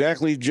did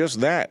exactly just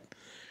that.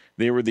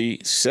 They were the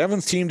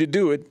 7th team to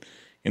do it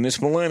in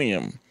this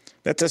millennium.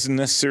 That doesn't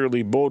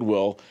necessarily bode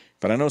well,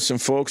 but I know some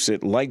folks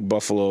that like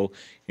Buffalo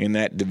in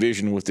that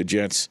division with the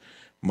Jets,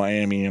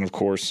 Miami, and, of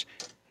course,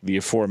 the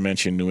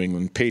aforementioned New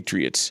England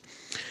Patriots.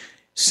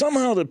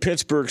 Somehow the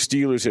Pittsburgh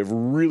Steelers have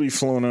really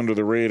flown under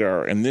the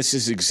radar, and this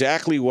is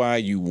exactly why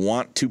you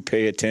want to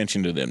pay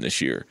attention to them this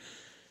year.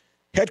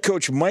 Head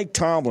coach Mike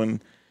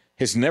Tomlin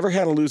has never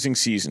had a losing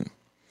season,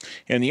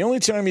 and the only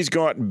time he's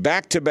gone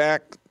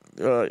back-to-back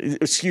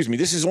this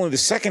is only the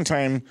 2nd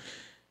time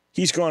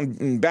he's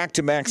gone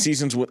back-to-back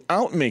seasons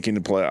without making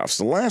the playoffs.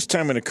 The last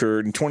time it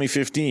occurred in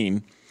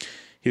 2015,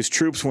 his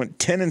troops went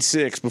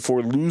 10-6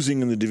 before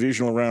losing in the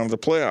divisional round of the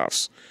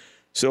playoffs.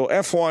 So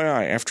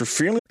FYI, after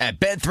feeling...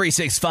 At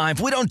Bet365,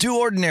 we don't do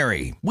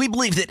ordinary. We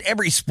believe that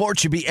every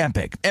sport should be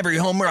epic. Every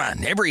home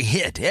run, every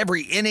hit,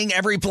 every inning,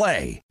 every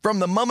play. From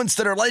the moments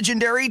that are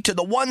legendary to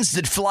the ones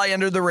that fly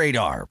under the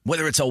radar.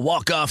 Whether it's a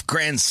walk-off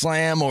grand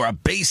slam or a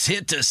base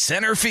hit to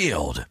center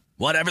field.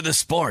 Whatever the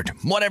sport,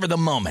 whatever the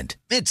moment,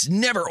 it's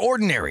never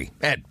ordinary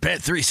at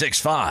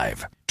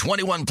Bet365.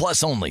 21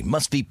 plus only.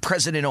 Must be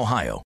present in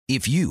Ohio.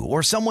 If you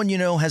or someone you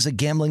know has a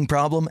gambling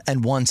problem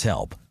and wants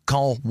help,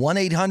 call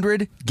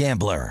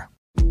 1-800-GAMBLER.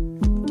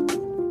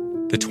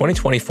 The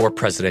 2024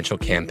 presidential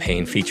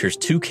campaign features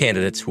two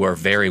candidates who are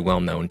very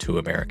well known to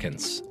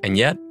Americans. And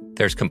yet,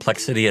 there's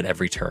complexity at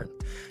every turn.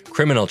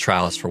 Criminal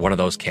trials for one of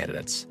those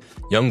candidates.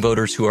 Young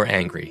voters who are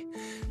angry.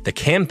 The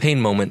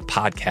Campaign Moment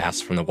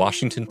podcast from the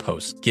Washington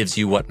Post gives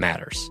you what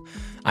matters.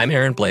 I'm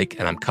Aaron Blake,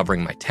 and I'm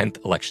covering my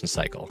 10th election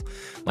cycle.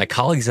 My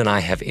colleagues and I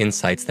have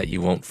insights that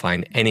you won't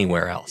find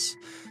anywhere else.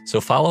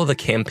 So follow the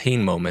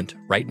Campaign Moment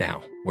right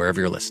now, wherever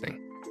you're listening.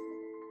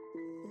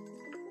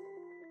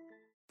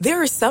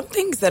 There are some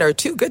things that are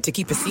too good to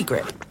keep a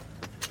secret.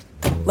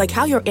 Like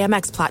how your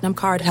Amex Platinum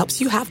card helps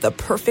you have the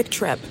perfect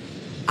trip.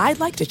 I'd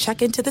like to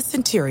check into the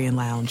Centurion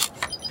Lounge.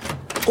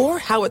 Or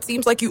how it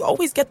seems like you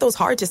always get those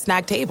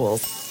hard-to-snag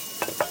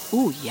tables.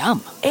 Ooh,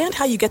 yum. And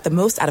how you get the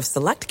most out of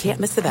select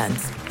can't-miss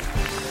events.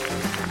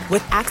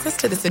 With access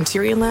to the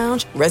Centurion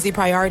Lounge, Resi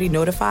Priority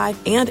Notified,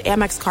 and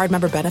Amex card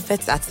member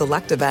benefits at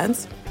select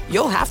events,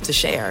 you'll have to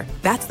share.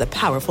 That's the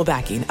powerful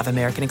backing of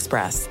American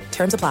Express.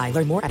 Terms apply.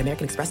 Learn more at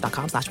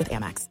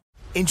americanexpress.com/withAmex.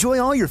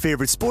 Enjoy all your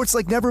favorite sports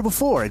like never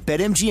before at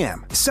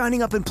BetMGM.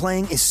 Signing up and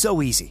playing is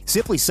so easy.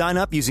 Simply sign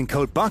up using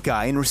code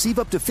Buckeye and receive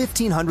up to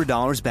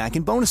 $1,500 back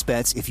in bonus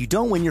bets if you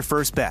don't win your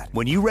first bet.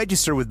 When you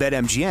register with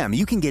BetMGM,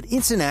 you can get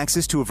instant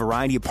access to a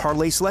variety of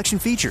parlay selection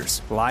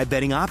features, live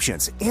betting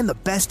options, and the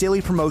best daily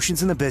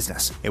promotions in the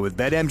business. And with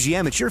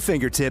BetMGM at your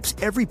fingertips,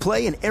 every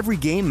play and every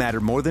game matter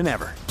more than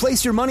ever.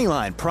 Place your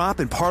moneyline, prop,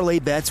 and parlay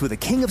bets with the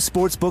king of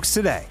sportsbooks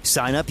today.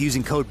 Sign up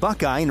using code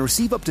Buckeye and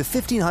receive up to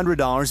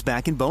 $1,500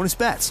 back in bonus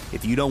bets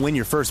if you don't win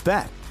your first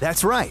bet.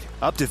 That's right,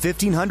 up to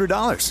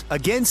 $1,500.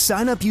 Again,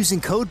 sign up using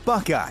code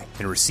Buckeye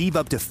and receive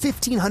up to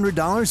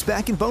 $1,500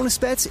 back in bonus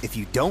bets if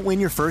you don't win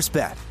your first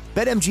bet.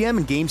 BetMGM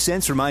and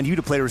GameSense remind you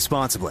to play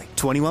responsibly.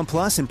 21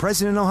 plus and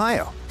present in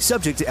Ohio.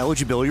 Subject to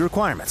eligibility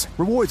requirements.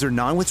 Rewards are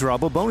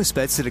non-withdrawable bonus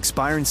bets that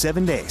expire in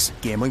 7 days.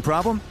 Gambling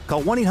problem?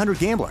 Call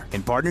 1-800-GAMBLER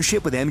in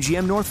partnership with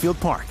MGM Northfield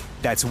Park.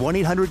 That's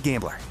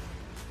 1-800-GAMBLER.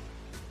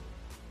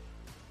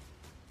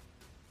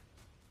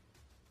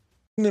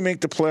 To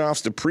make the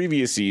playoffs the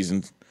previous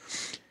season,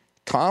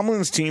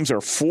 Tomlin's teams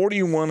are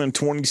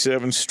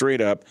 41-27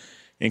 straight up,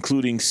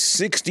 including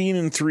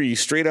 16-3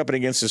 straight up and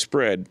against the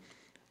spread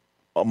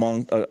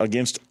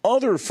against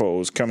other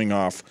foes coming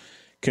off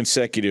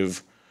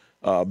consecutive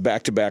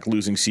back-to-back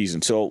losing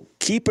seasons. So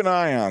keep an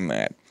eye on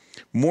that.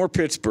 More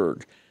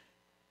Pittsburgh.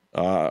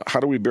 How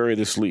do we bury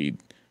this lead?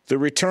 The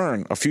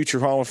return of future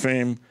Hall of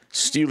Fame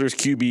Steelers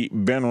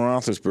QB Ben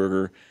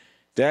Roethlisberger.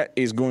 That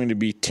is going to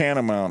be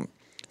tantamount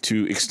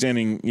to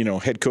extending,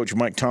 head coach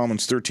Mike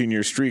Tomlin's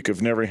 13-year streak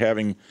of never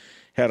having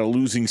had a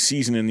losing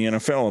season in the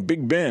NFL.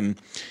 Big Ben,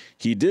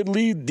 he did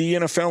lead the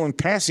NFL in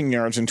passing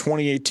yards in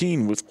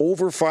 2018 with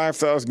over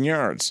 5,000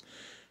 yards.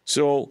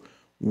 So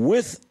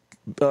with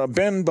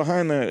Ben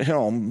behind the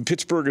helm,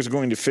 Pittsburgh is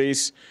going to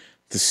face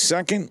the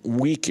second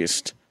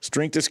weakest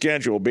strength of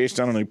schedule based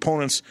on an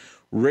opponent's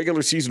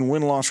regular season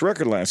win-loss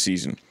record last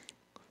season.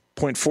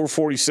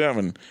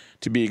 .447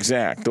 to be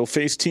exact. They'll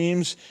face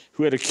teams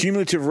who had a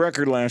cumulative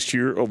record last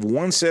year of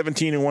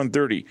 117 and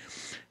 130.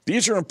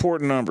 These are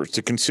important numbers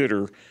to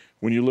consider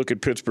when you look at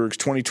Pittsburgh's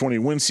 2020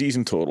 win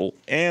season total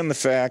and the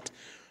fact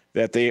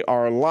that they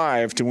are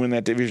alive to win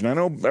that division. I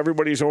know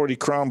everybody's already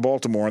crowned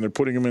Baltimore and they're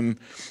putting them in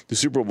the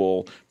Super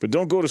Bowl, but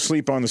don't go to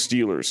sleep on the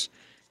Steelers.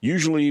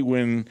 Usually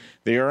when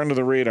they are under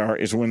the radar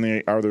is when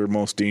they are their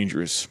most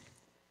dangerous.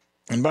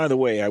 And by the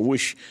way, I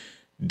wish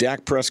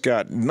Dak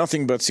Prescott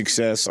nothing but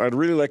success. I'd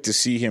really like to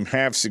see him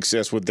have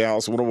success with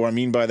Dallas. What do I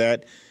mean by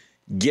that?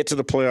 Get to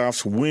the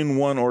playoffs, win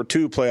 1 or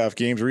 2 playoff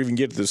games, or even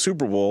get to the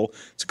Super Bowl.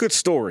 It's a good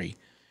story.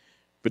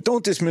 But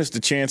don't dismiss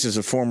the chances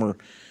of former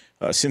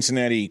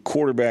Cincinnati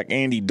quarterback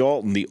Andy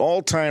Dalton, the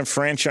all-time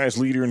franchise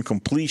leader in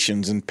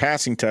completions and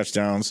passing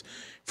touchdowns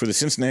for the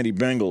Cincinnati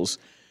Bengals.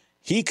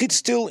 He could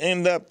still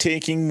end up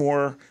taking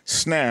more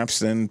snaps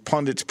than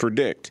pundits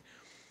predict.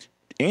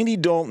 Andy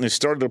Dalton has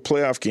started a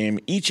playoff game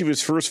each of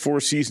his first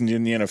 4 seasons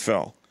in the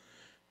NFL.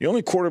 The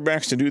only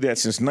quarterbacks to do that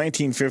since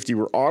 1950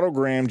 were Otto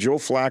Graham, Joe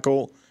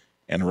Flacco,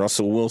 and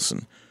Russell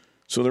Wilson.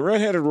 So the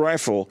red-headed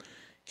rifle,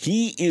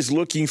 he is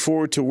looking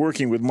forward to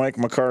working with Mike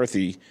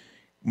McCarthy.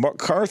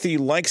 McCarthy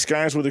likes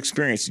guys with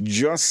experience,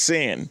 just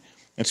saying.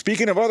 And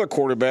speaking of other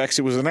quarterbacks,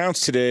 it was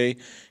announced today,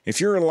 if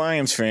you're a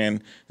Lions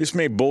fan, this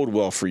may bode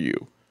well for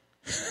you.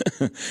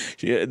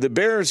 The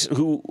Bears,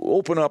 who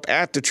open up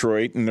at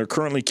Detroit, and they're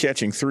currently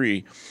catching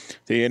 3,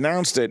 they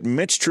announced that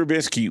Mitch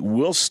Trubisky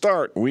will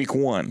start week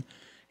 1.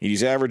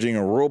 He's averaging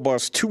a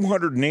robust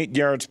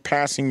 208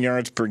 passing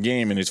yards per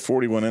game in his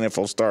 41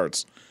 NFL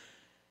starts.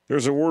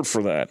 There's a word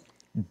for that.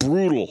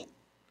 Brutal.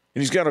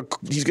 And he's got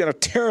a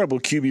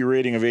terrible QB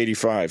rating of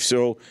 85.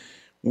 So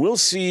we'll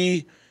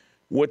see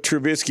what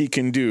Trubisky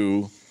can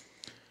do.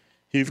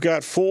 You've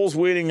got Foles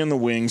waiting in the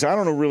wings. I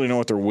don't really know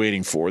what they're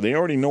waiting for. They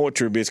already know what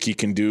Trubisky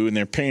can do, and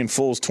they're paying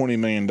Foles $20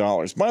 million.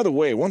 By the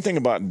way, one thing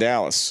about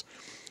Dallas,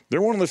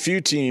 they're one of the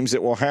few teams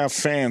that will have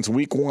fans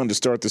week 1 to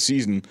start the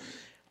season.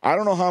 I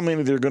don't know how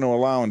many they're going to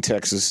allow in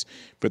Texas,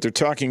 but they're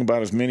talking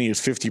about as many as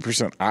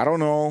 50%. I don't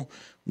know.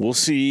 We'll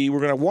see. We're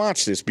going to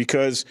watch this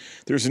because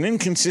there's an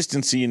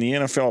inconsistency in the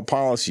NFL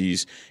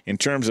policies in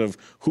terms of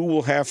who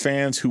will have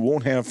fans, who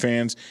won't have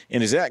fans,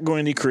 and is that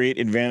going to create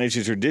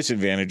advantages or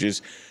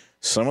disadvantages?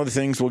 Some of the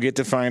things we'll get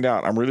to find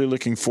out. I'm really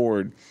looking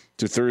forward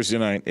to Thursday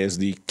night as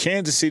the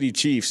Kansas City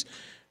Chiefs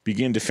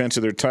begin defense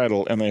of their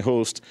title and they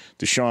host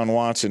Deshaun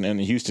Watson and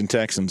the Houston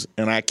Texans.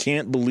 And I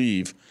can't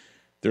believe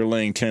they're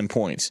laying 10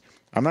 points.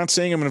 I'm not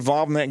saying I'm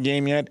involved in that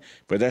game yet,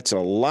 but that's a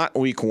lot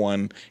week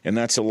 1, and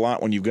that's a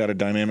lot when you've got a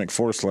dynamic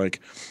force like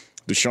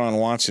Deshaun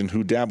Watson,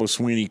 who Dabo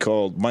Swinney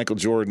called Michael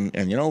Jordan.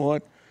 And you know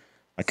what?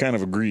 I kind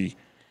of agree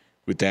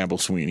with Dabo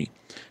Swinney.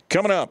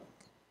 Coming up,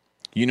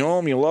 you know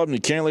him, you love him, you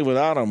can't live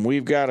without him.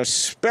 We've got a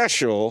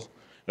special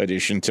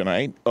edition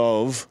tonight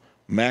of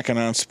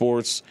Mackinac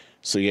Sports,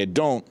 so you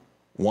don't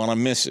want to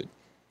miss it.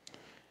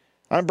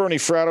 I'm Bernie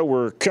Fratto.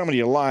 We're coming to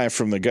you live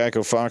from the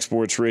Geico Fox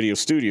Sports Radio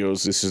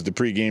studios. This is the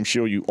pregame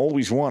show you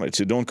always wanted,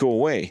 so don't go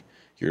away.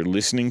 You're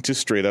listening to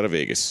Straight Outta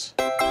Vegas.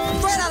 Straight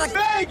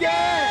Outta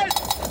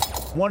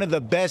Vegas! One of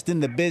the best in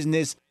the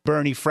business,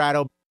 Bernie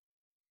Fratto.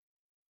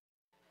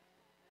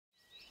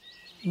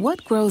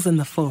 What grows in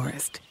the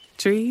forest?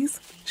 Trees?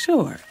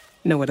 Sure.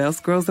 Know what else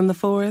grows in the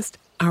forest?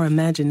 Our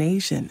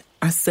imagination,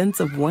 our sense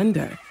of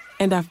wonder,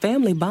 and our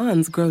family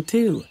bonds grow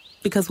too.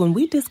 Because when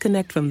we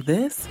disconnect from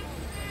this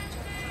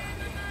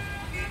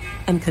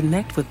and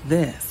connect with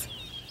this,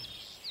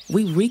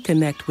 we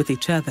reconnect with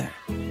each other.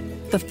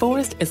 The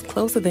forest is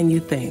closer than you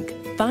think.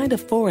 Find a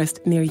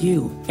forest near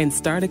you and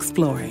start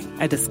exploring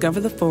at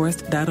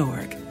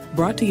discovertheforest.org.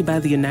 Brought to you by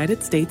the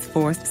United States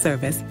Forest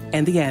Service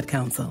and the Ad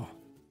Council.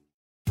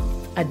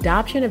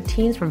 Adoption of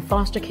teens from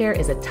foster care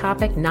is a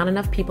topic not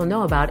enough people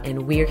know about,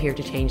 and we're here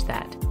to change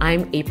that.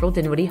 I'm April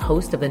Dinwiddie,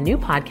 host of the new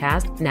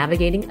podcast,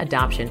 Navigating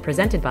Adoption,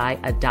 presented by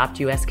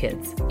Adopt US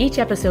Kids. Each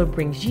episode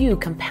brings you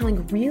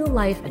compelling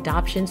real-life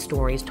adoption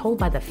stories told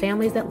by the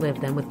families that live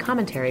them with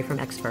commentary from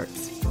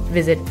experts.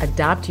 Visit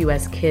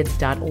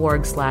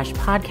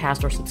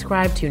adoptuskids.org/podcast or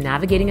subscribe to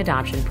Navigating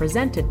Adoption,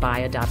 presented by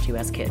Adopt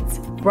US Kids.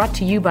 Brought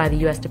to you by the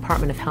U.S.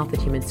 Department of Health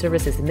and Human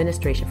Services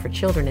Administration for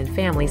Children and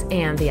Families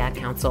and the Ad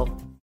Council.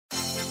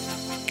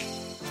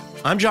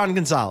 I'm John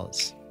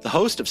Gonzalez, the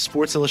host of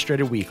Sports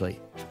Illustrated Weekly.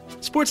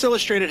 Sports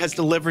Illustrated has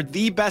delivered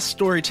the best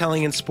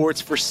storytelling in sports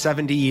for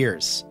 70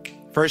 years.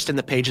 First in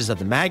the pages of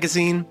the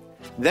magazine,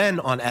 then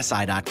on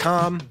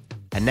SI.com,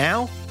 and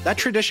now that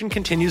tradition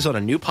continues on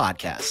a new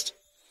podcast.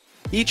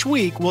 Each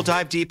week, we'll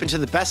dive deep into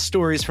the best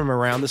stories from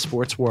around the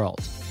sports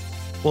world.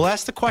 We'll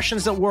ask the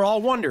questions that we're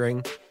all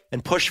wondering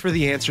and push for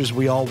the answers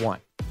we all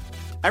want.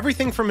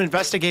 Everything from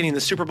investigating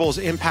the Super Bowl's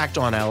impact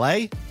on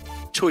LA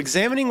to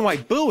examining why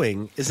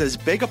booing is as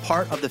big a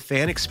part of the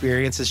fan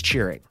experience as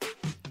cheering.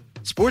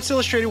 Sports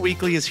Illustrated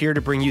Weekly is here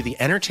to bring you the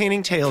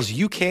entertaining tales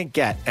you can't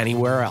get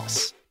anywhere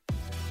else.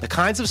 The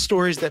kinds of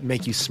stories that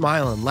make you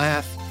smile and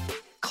laugh,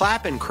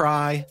 clap and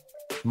cry,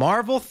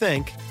 marvel,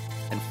 think,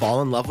 and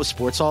fall in love with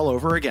sports all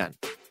over again.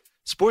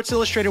 Sports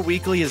Illustrated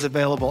Weekly is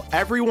available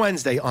every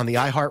Wednesday on the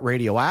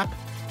iHeartRadio app,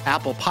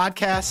 Apple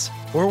Podcasts,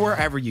 or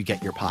wherever you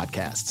get your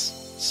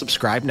podcasts.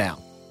 Subscribe now.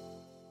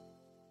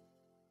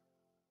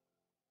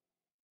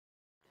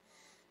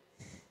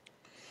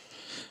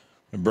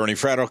 Bernie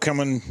Fratto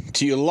coming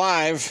to you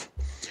live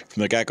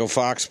from the Geico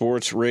Fox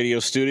Sports Radio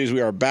studios. We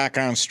are back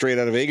on Straight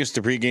Outta Vegas,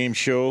 the pregame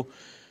show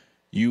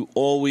you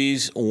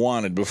always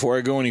wanted. Before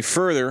I go any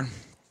further,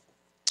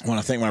 I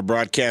want to thank my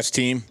broadcast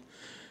team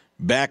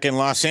back in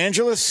Los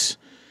Angeles.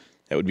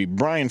 That would be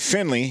Brian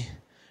Finley,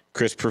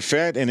 Chris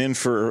Perfett, and in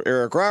for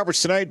Eric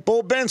Roberts tonight,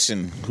 Bo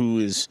Benson, who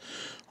is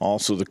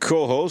also the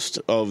co-host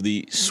of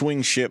the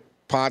Swing Ship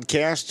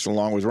podcast,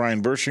 along with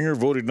Ryan Bershinger,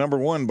 voted number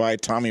 1 by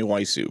Tommy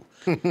Wiseau.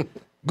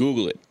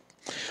 Google it.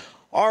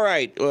 All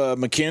right,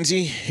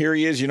 Mackenzie, here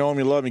he is. You know him,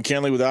 you love him, you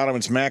can't live without him.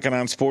 It's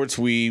Mackinac Sports.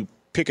 We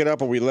pick it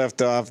up where we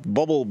left off.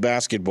 Bubble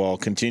basketball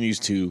continues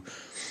to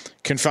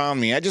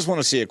confound me. I just want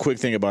to say a quick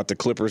thing about the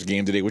Clippers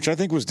game today, which I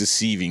think was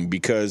deceiving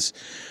because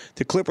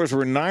the Clippers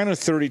were 9 of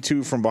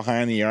 32 from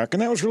behind the arc,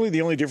 and that was really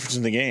the only difference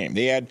in the game.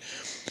 They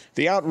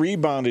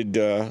out-rebounded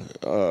Denver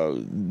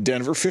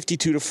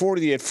 52-40.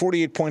 They had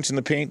 48 points in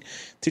the paint.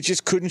 They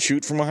just couldn't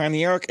shoot from behind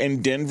the arc,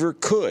 and Denver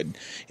could.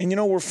 And, you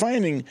know, we're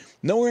finding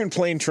nowhere in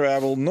plane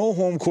travel, no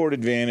home court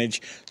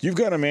advantage. You've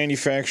got to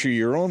manufacture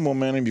your own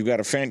momentum. You've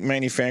got to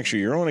manufacture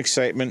your own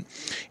excitement.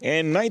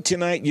 And night to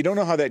night, you don't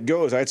know how that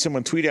goes. I had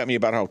someone tweet at me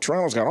about how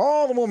Toronto's got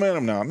all the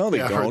momentum now. No, they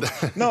don't.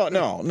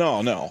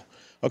 No.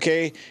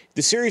 Okay,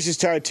 the series is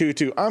tied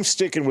 2-2. I'm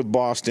sticking with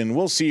Boston.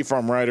 We'll see if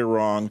I'm right or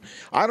wrong.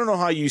 I don't know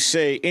how you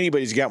say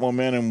anybody's got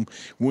momentum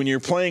when you're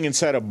playing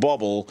inside a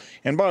bubble.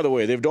 And by the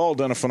way, they've all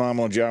done a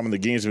phenomenal job, and the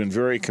games have been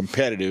very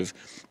competitive.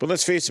 But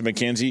let's face it,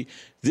 Mackenzie,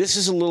 this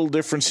is a little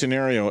different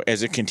scenario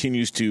as it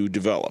continues to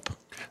develop.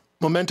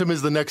 Momentum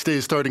is the next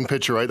day's starting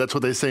pitcher, right? That's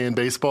what they say in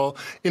baseball.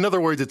 In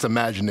other words, it's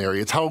imaginary.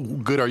 It's how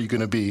good are you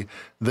going to be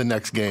the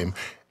next game.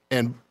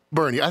 And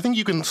Bernie, I think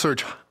you can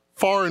search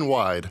far and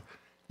wide.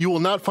 You will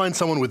not find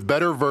someone with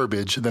better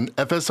verbiage than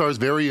FSR's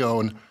very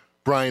own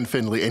Brian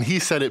Finley. And he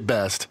said it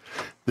best.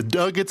 The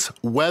Nuggets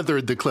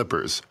weathered the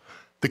Clippers.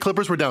 The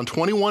Clippers were down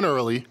 21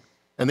 early,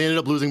 and they ended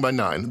up losing by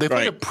 9. They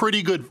played a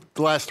pretty good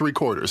last 3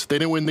 quarters. They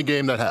didn't win the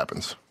game. That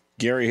happens.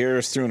 Gary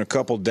Harris threw in a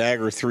couple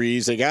dagger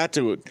threes. They got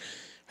to it,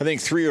 I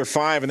think 3 or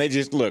 5, and they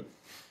just look.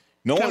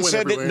 No one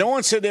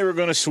said they were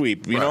going to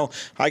sweep. You know,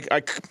 I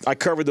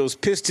covered those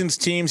Pistons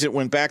teams that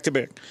went back to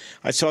back.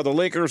 I saw the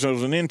Lakers. I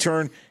was an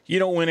intern. You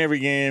don't win every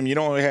game. You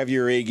don't have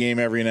your A game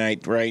every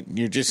night, right?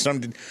 You're just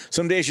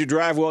some days you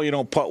drive well, you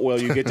don't putt well.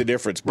 You get the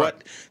difference.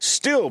 But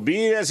still,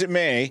 be it as it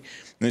may,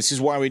 and this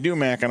is why we do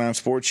Mackin on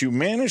Sports. You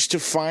managed to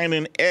find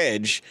an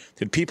edge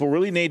that people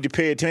really need to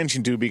pay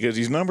attention to because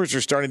these numbers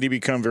are starting to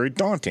become very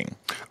daunting.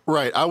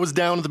 Right. I was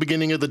down at the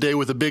beginning of the day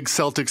with a big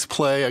Celtics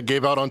play. I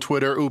gave out on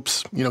Twitter,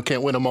 oops,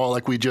 can't win them all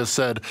like we just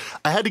said.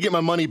 I had to get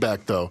my money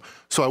back, though.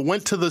 So I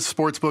went to the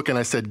sports book and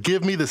I said,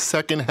 give me the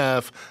second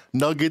half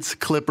Nuggets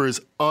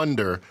Clippers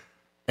under.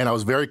 And I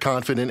was very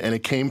confident, and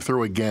it came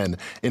through again.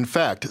 In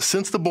fact,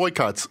 since the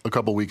boycotts a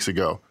couple weeks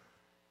ago,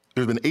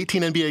 there's been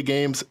 18 NBA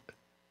games,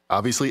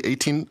 obviously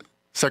 18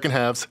 second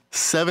halves.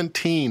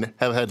 17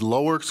 have had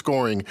lower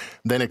scoring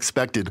than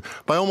expected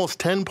by almost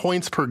 10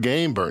 points per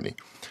game, Bernie.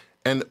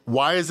 And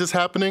why is this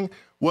happening?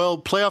 Well,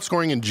 playoff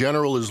scoring in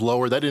general is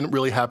lower. That didn't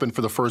really happen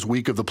for the first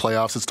week of the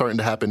playoffs. It's starting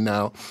to happen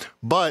now.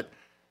 But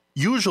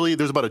usually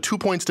there's about a 2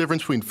 points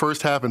difference between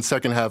first half and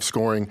second half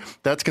scoring.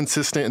 That's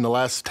consistent in the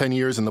last 10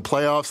 years in the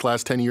playoffs,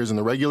 last 10 years in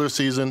the regular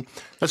season.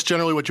 That's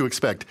generally what you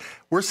expect.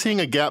 We're seeing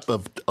a gap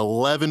of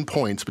 11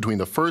 points between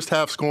the first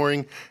half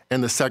scoring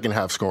and the second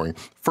half scoring.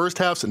 First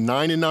half's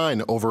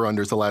 9-9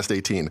 over-unders the last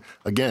 18.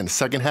 Again,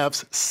 second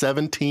half's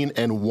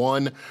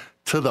 17-1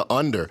 to the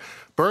under.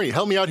 Bernie,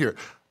 help me out here.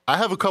 I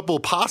have a couple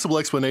possible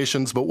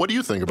explanations, but what do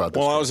you think about this?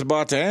 Well, I was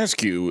about to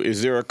ask you,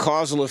 is there a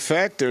causal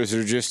effect, or is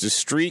there just a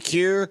streak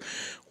here?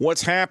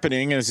 What's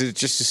happening? Is it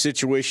just a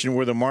situation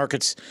where the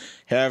markets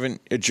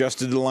haven't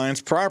adjusted the lines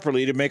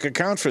properly to make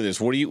account for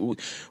this? What do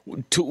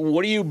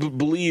you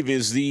believe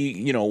is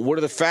what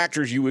are the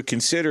factors you would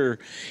consider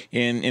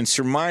in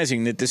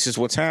surmising that this is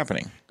what's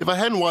happening? If I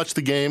hadn't watched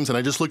the games and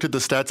I just looked at the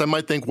stats, I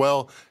might think,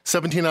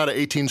 17 out of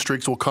 18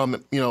 streaks will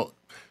come,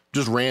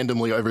 just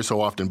randomly every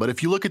so often. But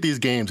if you look at these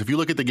games, if you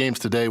look at the games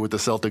today with the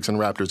Celtics and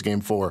Raptors game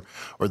 4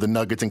 or the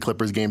Nuggets and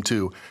Clippers game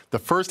 2, the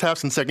first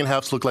halves and second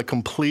halves look like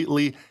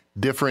completely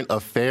different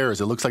affairs.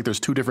 It looks like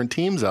there's 2 different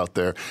teams out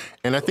there.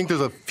 And I think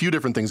there's a few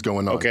different things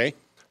going on. Okay.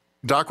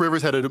 Doc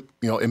Rivers had an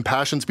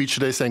impassioned speech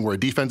today saying we're a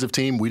defensive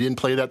team. We didn't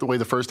play that the way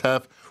the first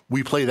half.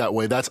 We play that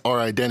way. That's our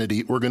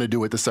identity. We're going to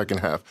do it the second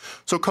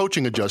half. So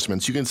coaching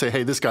adjustments. You can say,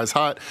 hey, this guy's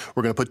hot.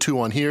 We're going to put 2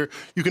 on here.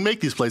 You can make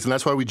these plays, and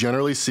that's why we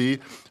generally see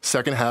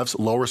second halves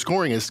lower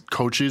scoring as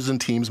coaches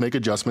and teams make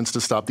adjustments to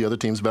stop the other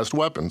team's best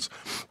weapons.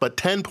 But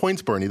 10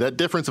 points, Bernie, that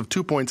difference of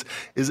 2 points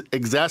is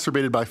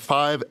exacerbated by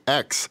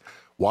 5x.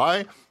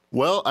 Why?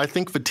 Well, I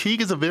think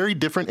fatigue is a very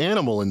different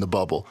animal in the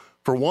bubble.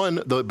 For one,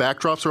 the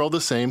backdrops are all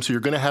the same, so you're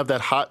going to have that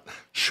hot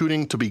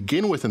shooting to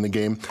begin with in the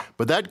game.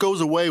 But that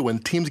goes away when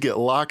teams get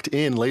locked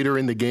in later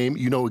in the game.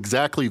 You know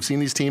exactly. You've seen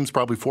these teams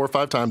probably 4 or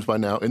 5 times by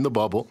now in the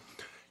bubble.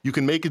 You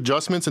can make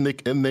adjustments, and they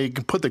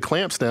can put the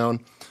clamps down.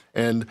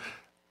 And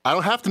I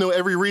don't have to know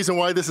every reason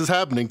why this is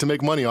happening to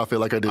make money off it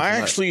like I did tonight.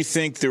 I actually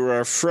think there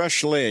are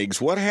fresh legs.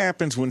 What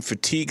happens when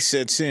fatigue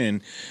sets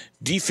in?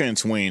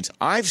 Defense wanes.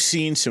 I've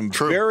seen some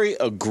very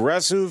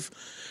aggressive,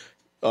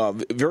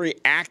 very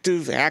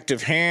active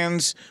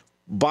hands,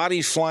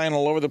 bodies flying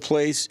all over the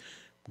place.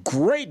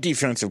 Great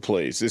defensive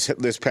plays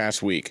this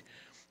past week.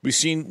 We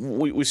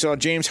saw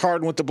James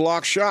Harden with the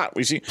block shot.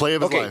 We see play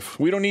of his life.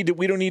 We don't need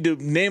to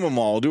name them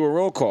all. Do a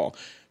roll call.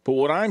 But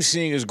what I'm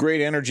seeing is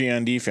great energy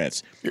on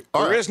defense.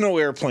 There is no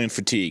airplane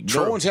fatigue.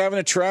 True. No one's having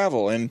to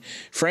travel. And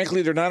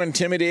frankly, they're not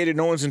intimidated.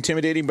 No one's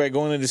intimidating by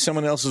going into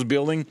someone else's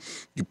building.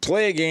 You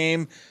play a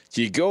game.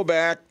 You go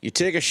back, you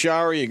take a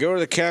shower, you go to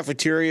the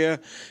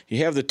cafeteria,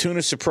 you have the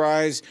tuna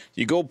surprise,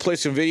 you go play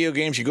some video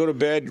games, you go to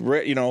bed,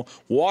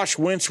 wash,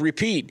 rinse,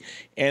 repeat.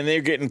 And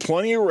they're getting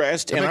plenty of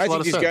rest, and I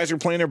think these guys are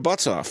playing their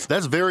butts off.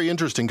 That's very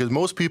interesting because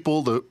most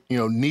people,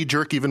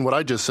 knee-jerk even what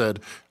I just said,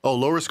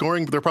 lower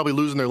scoring, they're probably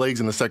losing their legs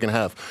in the second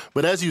half.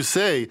 But as you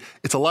say,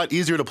 it's a lot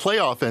easier to play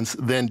offense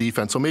than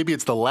defense. So maybe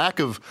it's the lack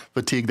of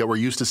fatigue that we're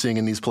used to seeing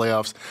in these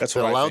playoffs that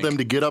allow them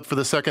to get up for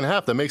the second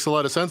half. That makes a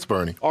lot of sense,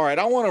 Bernie. All right,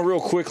 I want to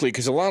real quickly,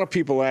 because a lot of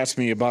people ask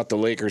me about the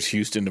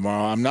Lakers-Houston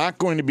tomorrow. I'm not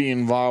going to be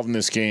involved in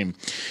this game.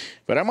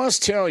 But I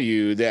must tell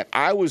you that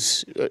I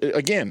was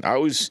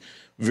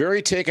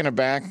very taken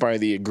aback by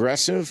the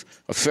aggressive,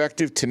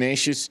 effective,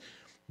 tenacious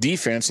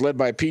defense led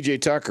by P.J.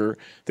 Tucker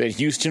that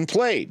Houston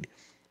played.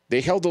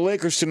 They held the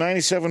Lakers to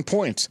 97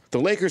 points. The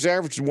Lakers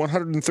averaged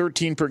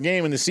 113 per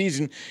game in the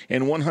season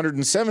and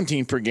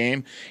 117 per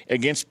game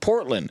against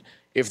Portland.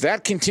 if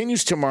that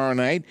continues tomorrow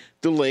night,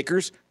 the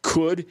Lakers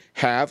could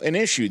have an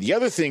issue. The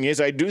other thing is,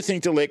 I do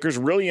think the Lakers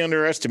really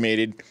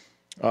underestimated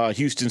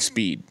Houston's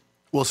speed.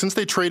 Well, since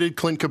they traded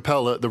Clint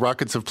Capella, the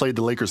Rockets have played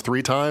the Lakers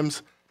 3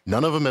 times.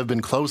 None of them have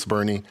been close,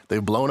 Bernie.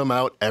 They've blown them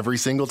out every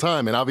single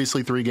time. And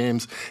obviously 3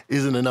 games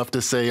isn't enough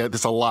to say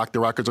it's a lock. The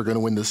Rockets are going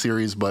to win this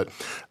series. But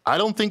I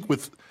don't think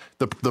with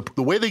the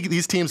way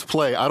these teams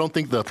play, I don't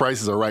think the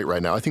prices are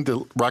right now. I think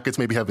the Rockets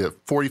maybe have a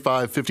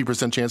 45,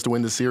 50% chance to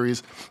win the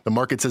series. The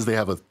market says they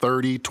have a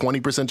 30,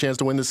 20% chance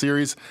to win the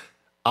series.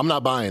 I'm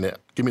not buying it.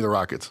 Give me the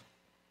Rockets.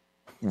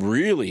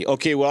 Really?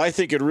 Okay, well, I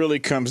think it really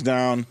comes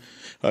down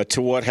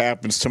to what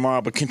happens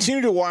tomorrow. But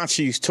continue to watch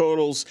these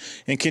totals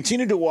and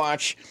continue to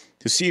watch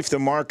to see if the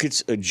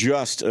markets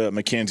adjust,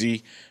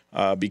 Mackenzie,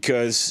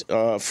 because,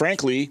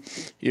 frankly,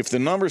 if the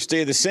numbers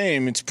stay the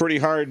same, it's pretty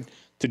hard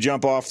to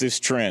jump off this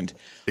trend.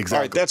 Exactly.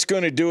 All right, that's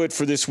going to do it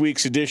for this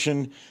week's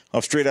edition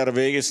of Straight Outta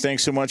Vegas.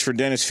 Thanks so much for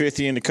Dennis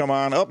Fithian to come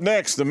on. Up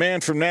next, the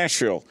man from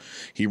Nashville.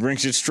 He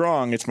brings it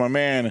strong. It's my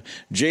man,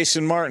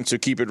 Jason Martin, so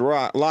keep it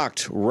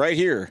locked right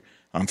here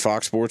on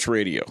Fox Sports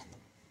Radio.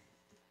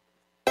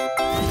 Straight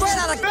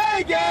Outta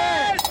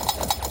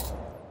Vegas!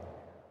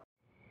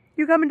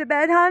 You coming to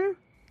bed, hon?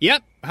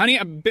 Yep, honey,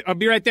 I'll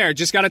be right there.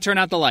 Just got to turn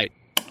out the light.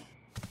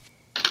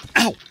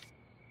 Ow!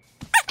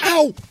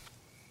 Ow!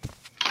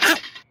 Ow!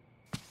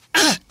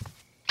 Ah!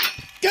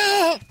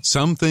 Go!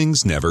 Some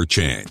things never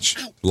change.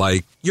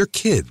 Like your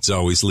kids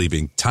always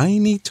leaving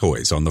tiny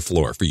toys on the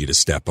floor for you to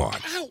step on.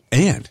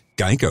 And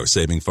Geico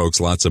saving folks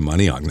lots of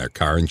money on their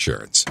car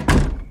insurance.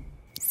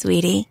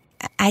 Sweetie,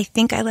 I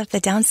think I left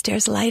the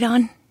downstairs light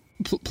on.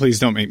 Please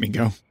don't make me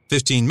go.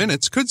 15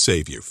 minutes could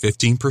save you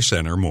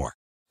 15% or more.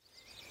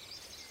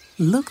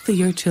 Look through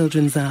your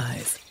children's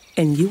eyes,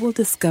 and you will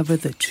discover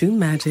the true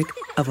magic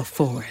of a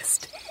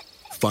forest.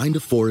 Find a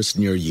forest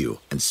near you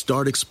and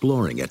start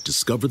exploring at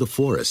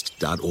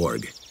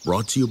discovertheforest.org.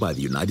 Brought to you by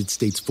the United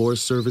States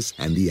Forest Service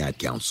and the Ad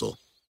Council.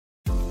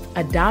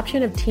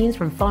 Adoption of teens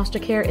from foster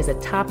care is a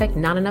topic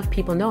not enough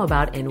people know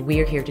about, and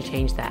we're here to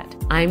change that.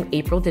 I'm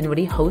April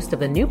Dinwiddie, host of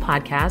the new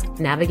podcast,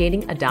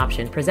 Navigating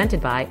Adoption,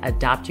 presented by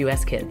Adopt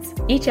US Kids.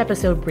 Each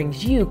episode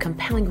brings you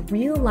compelling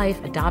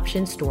real-life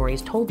adoption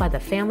stories told by the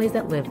families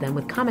that live them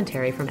with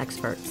commentary from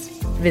experts.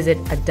 Visit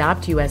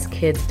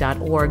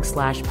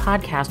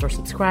adoptuskids.org/podcast or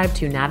subscribe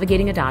to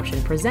Navigating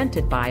Adoption,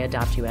 presented by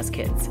Adopt US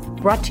Kids.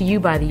 Brought to you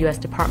by the U.S.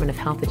 Department of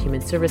Health and Human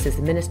Services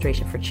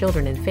Administration for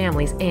Children and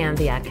Families and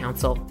the Ad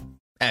Council.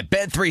 At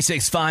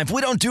Bet365, we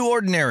don't do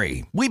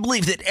ordinary. We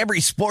believe that every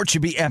sport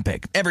should be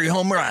epic. Every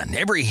home run,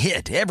 every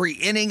hit, every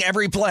inning,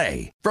 every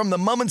play. From the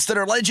moments that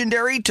are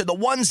legendary to the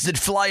ones that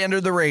fly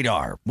under the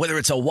radar. Whether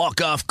it's a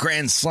walk-off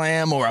grand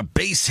slam or a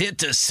base hit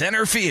to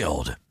center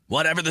field.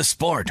 Whatever the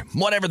sport,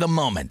 whatever the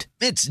moment.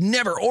 It's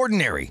never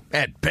ordinary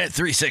at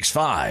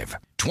Bet365.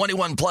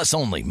 21 plus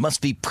only. Must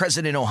be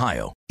present in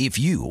Ohio. If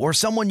you or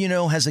someone you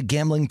know has a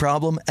gambling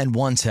problem and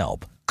wants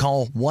help,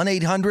 call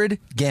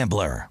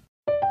 1-800-GAMBLER.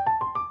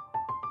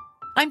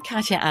 I'm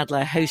Katya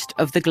Adler, host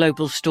of The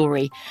Global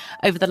Story.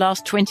 Over the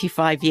last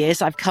 25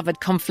 years, I've covered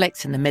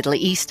conflicts in the Middle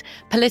East,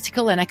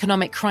 political and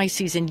economic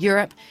crises in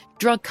Europe,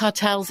 drug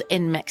cartels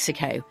in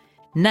Mexico.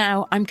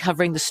 Now I'm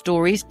covering the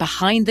stories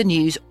behind the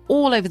news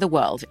all over the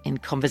world in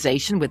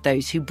conversation with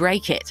those who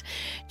break it.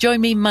 Join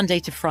me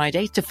Monday to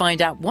Friday to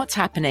find out what's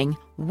happening,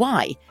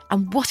 why,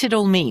 and what it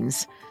all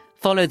means.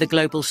 Follow The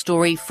Global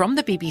Story from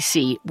the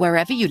BBC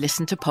wherever you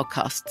listen to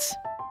podcasts.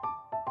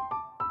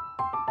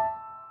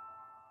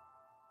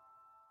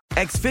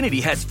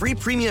 Xfinity has free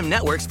premium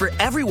networks for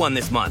everyone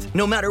this month,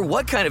 no matter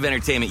what kind of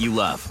entertainment you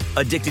love.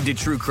 Addicted to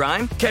true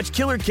crime? Catch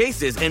killer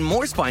cases and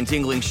more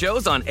spine-tingling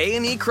shows on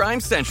A&E Crime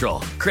Central.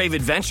 Crave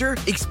adventure?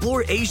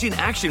 Explore Asian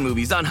action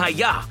movies on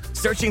Hi-Ya.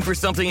 Searching for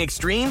something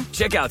extreme?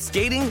 Check out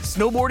skating,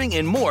 snowboarding,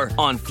 and more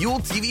on Fuel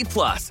TV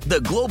Plus, the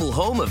global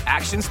home of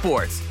action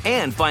sports.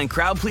 And find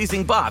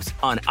crowd-pleasing bops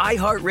on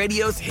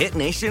iHeartRadio's Hit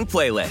Nation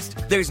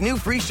playlist. There's new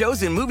free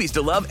shows and movies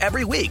to love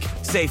every week.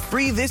 Say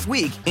free this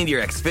week in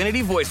your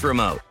Xfinity voice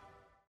remote.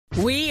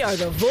 We are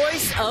the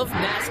voice of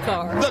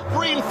NASCAR. The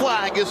green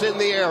flag is in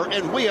the air,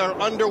 and we are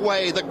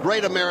underway. The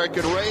Great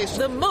American Race.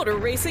 The Motor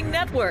Racing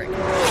Network.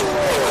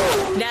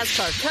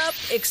 NASCAR Cup,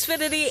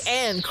 Xfinity,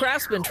 and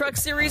Craftsman Truck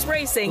Series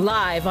Racing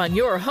live on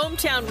your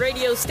hometown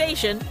radio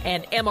station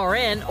and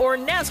MRN or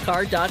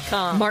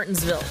NASCAR.com.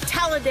 Martinsville,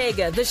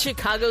 Talladega, the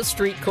Chicago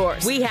Street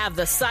Course. We have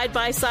the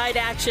side-by-side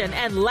action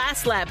and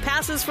last lap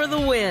passes for the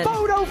win.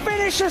 Photo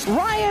finishes.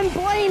 Ryan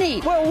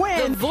Blaney will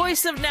win. The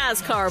voice of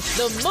NASCAR,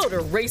 the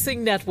Motor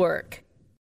Racing Network.